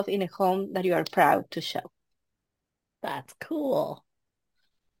you love in a home that you are proud to show. That's cool.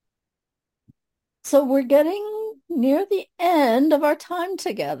 So we're getting near the end of our time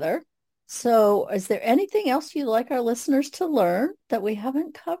together. So is there anything else you'd like our listeners to learn that we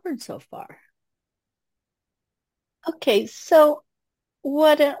haven't covered so far? Okay, so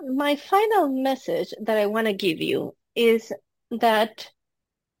what my final message that I want to give you is that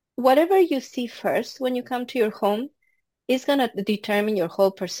whatever you see first when you come to your home is going to determine your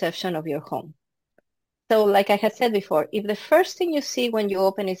whole perception of your home. So like I had said before, if the first thing you see when you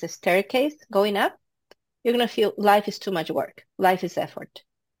open is a staircase going up, you're going to feel life is too much work. Life is effort.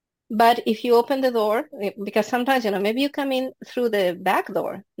 But if you open the door, because sometimes, maybe you come in through the back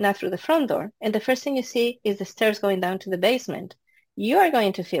door, not through the front door, and the first thing you see is the stairs going down to the basement, you are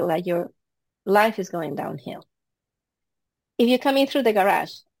going to feel like your life is going downhill. If you come in through the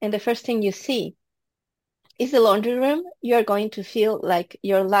garage and the first thing you see is the laundry room, you're going to feel like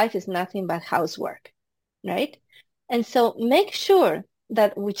your life is nothing but housework, right? And so make sure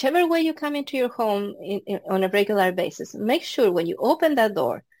that whichever way you come into your home on a regular basis, make sure when you open that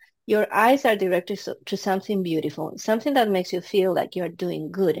door, your eyes are directed to something beautiful, something that makes you feel like you're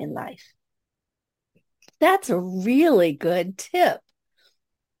doing good in life. That's a really good tip.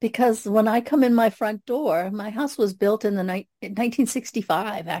 Because when I come in my front door, my house was built in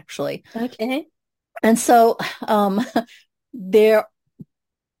 1965, actually. Okay. And so part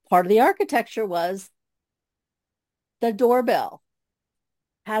of the architecture was the doorbell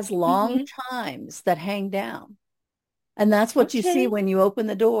has long chimes that hang down. And that's what you see when you open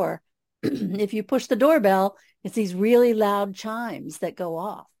the door. If you push the doorbell, it's these really loud chimes that go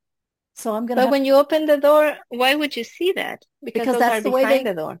off. So I'm going to. But when you open the door, why would you see that? Because those that's are the way behind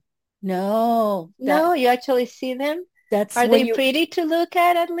the door. No. No, you actually see them? Are they pretty to look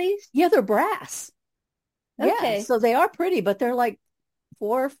at least? Yeah, they're brass. Okay. Yeah, so they are pretty, but they're like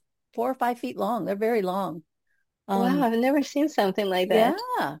 4 or 5 feet long. They're very long. Wow, I've never seen something like that.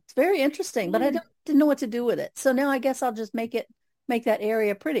 Yeah, it's very interesting, but I didn't know what to do with it. So now I guess I'll just make that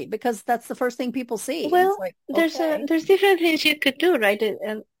area pretty because that's the first thing people see. Well, there's different things you could do, right?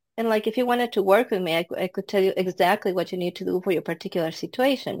 And like if you wanted to work with me, I could tell you exactly what you need to do for your particular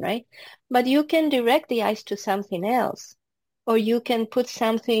situation, right? But you can direct the eyes to something else, or you can put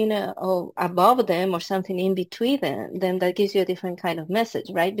something above them or something in between them that gives you a different kind of message,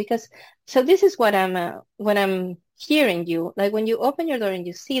 right? Because so this is what I'm hearing you, like when you open your door and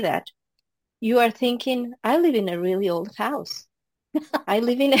you see that, you are thinking, I live in a really old house. I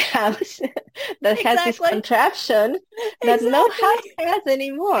live in a house that has this contraption that no house has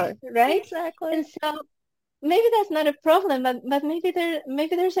anymore, right? Exactly. And so maybe that's not a problem, but maybe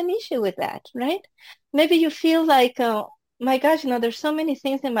there's an issue with that, right? Maybe you feel like, oh my gosh, there's so many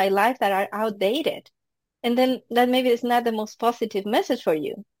things in my life that are outdated. And then that maybe is not the most positive message for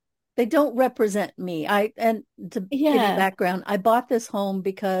you. They don't represent me. To give you background, I bought this home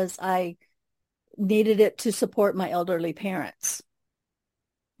because I needed it to support my elderly parents.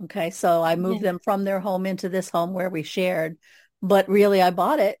 Okay, so I moved them from their home into this home where we shared. But really, I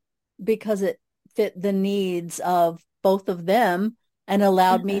bought it because it fit the needs of both of them and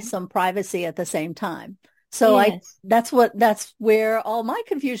allowed me some privacy at the same time. So that's where all my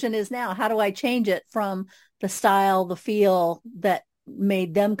confusion is now. How do I change it from the style, the feel that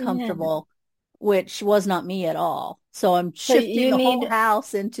made them comfortable, which was not me at all. So I'm shifting the whole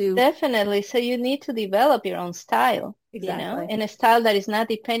house into... Definitely. So you need to develop your own style, and a style that is not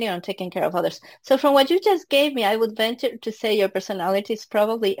depending on taking care of others. So from what you just gave me, I would venture to say your personality is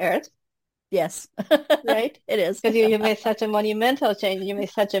probably Earth. Yes. Right? It is. Because you made such a monumental change. You made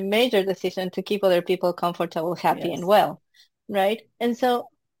such a major decision to keep other people comfortable, happy, and well. Right? And so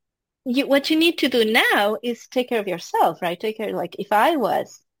what you need to do now is take care of yourself, right? Take care, like if I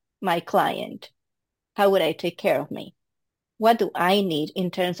was my client, how would I take care of me? What do I need in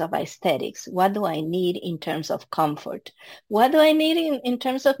terms of aesthetics? What do I need in terms of comfort? What do I need in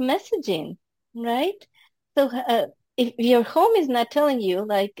terms of messaging, right? So if your home is not telling you,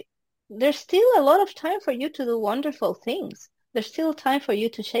 like, there's still a lot of time for you to do wonderful things. There's still time for you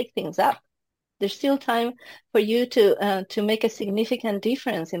to shake things up. There's still time for you to make a significant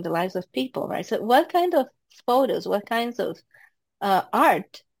difference in the lives of people, right? So what kind of photos, what kinds of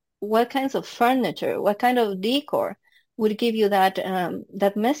art, what kinds of furniture, what kind of decor would give you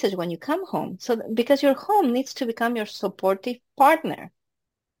that message when you come home? So because your home needs to become your supportive partner.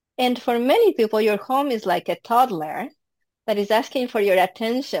 And for many people, your home is like a toddler but it's asking for your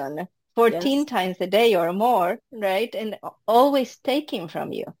attention 14 times a day or more, right? And always taking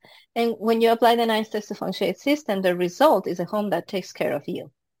from you. And when you apply the 9 steps to Feng Shui system, the result is a home that takes care of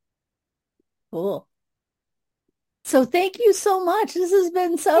you. Cool. So thank you so much. This has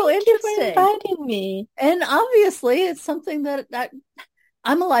been so interesting. Thank you for inviting me. And obviously, it's something that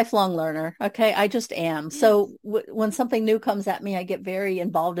I'm a lifelong learner. Okay, I just am. Yes. So when something new comes at me, I get very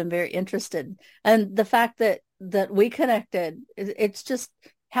involved and very interested. And the fact that we connected, it's just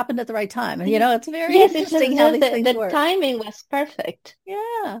happened at the right time. And it's very interesting how these things work. The timing was perfect.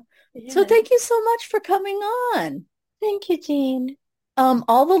 Yeah. So thank you so much for coming on. Thank you, Jean.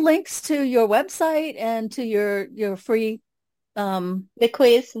 All the links to your website and to your free the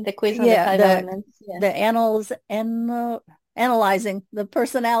quiz on the 5 elements. Yeah. The analyzing the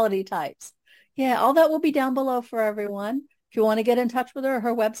personality types. Yeah, all that will be down below for everyone. If you want to get in touch with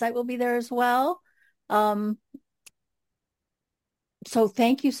her website will be there as well. So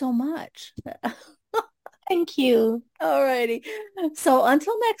thank you so much. Thank you. All righty. So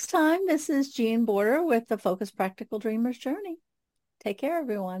until next time, this is Jean Border with the Focused Practical Dreamer's Journey. Take care,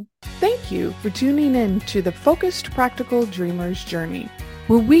 everyone. Thank you for tuning in to the Focused Practical Dreamer's Journey,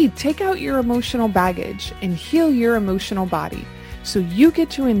 where we take out your emotional baggage and heal your emotional body so you get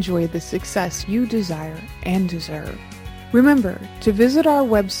to enjoy the success you desire and deserve. Remember to visit our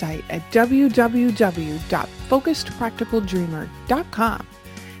website at www.focusedpracticaldreamer.com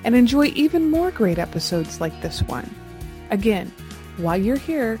and enjoy even more great episodes like this one. Again, while you're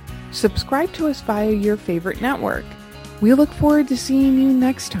here, subscribe to us via your favorite network. We look forward to seeing you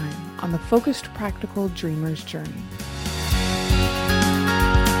next time on the Focused Practical Dreamer's Journey.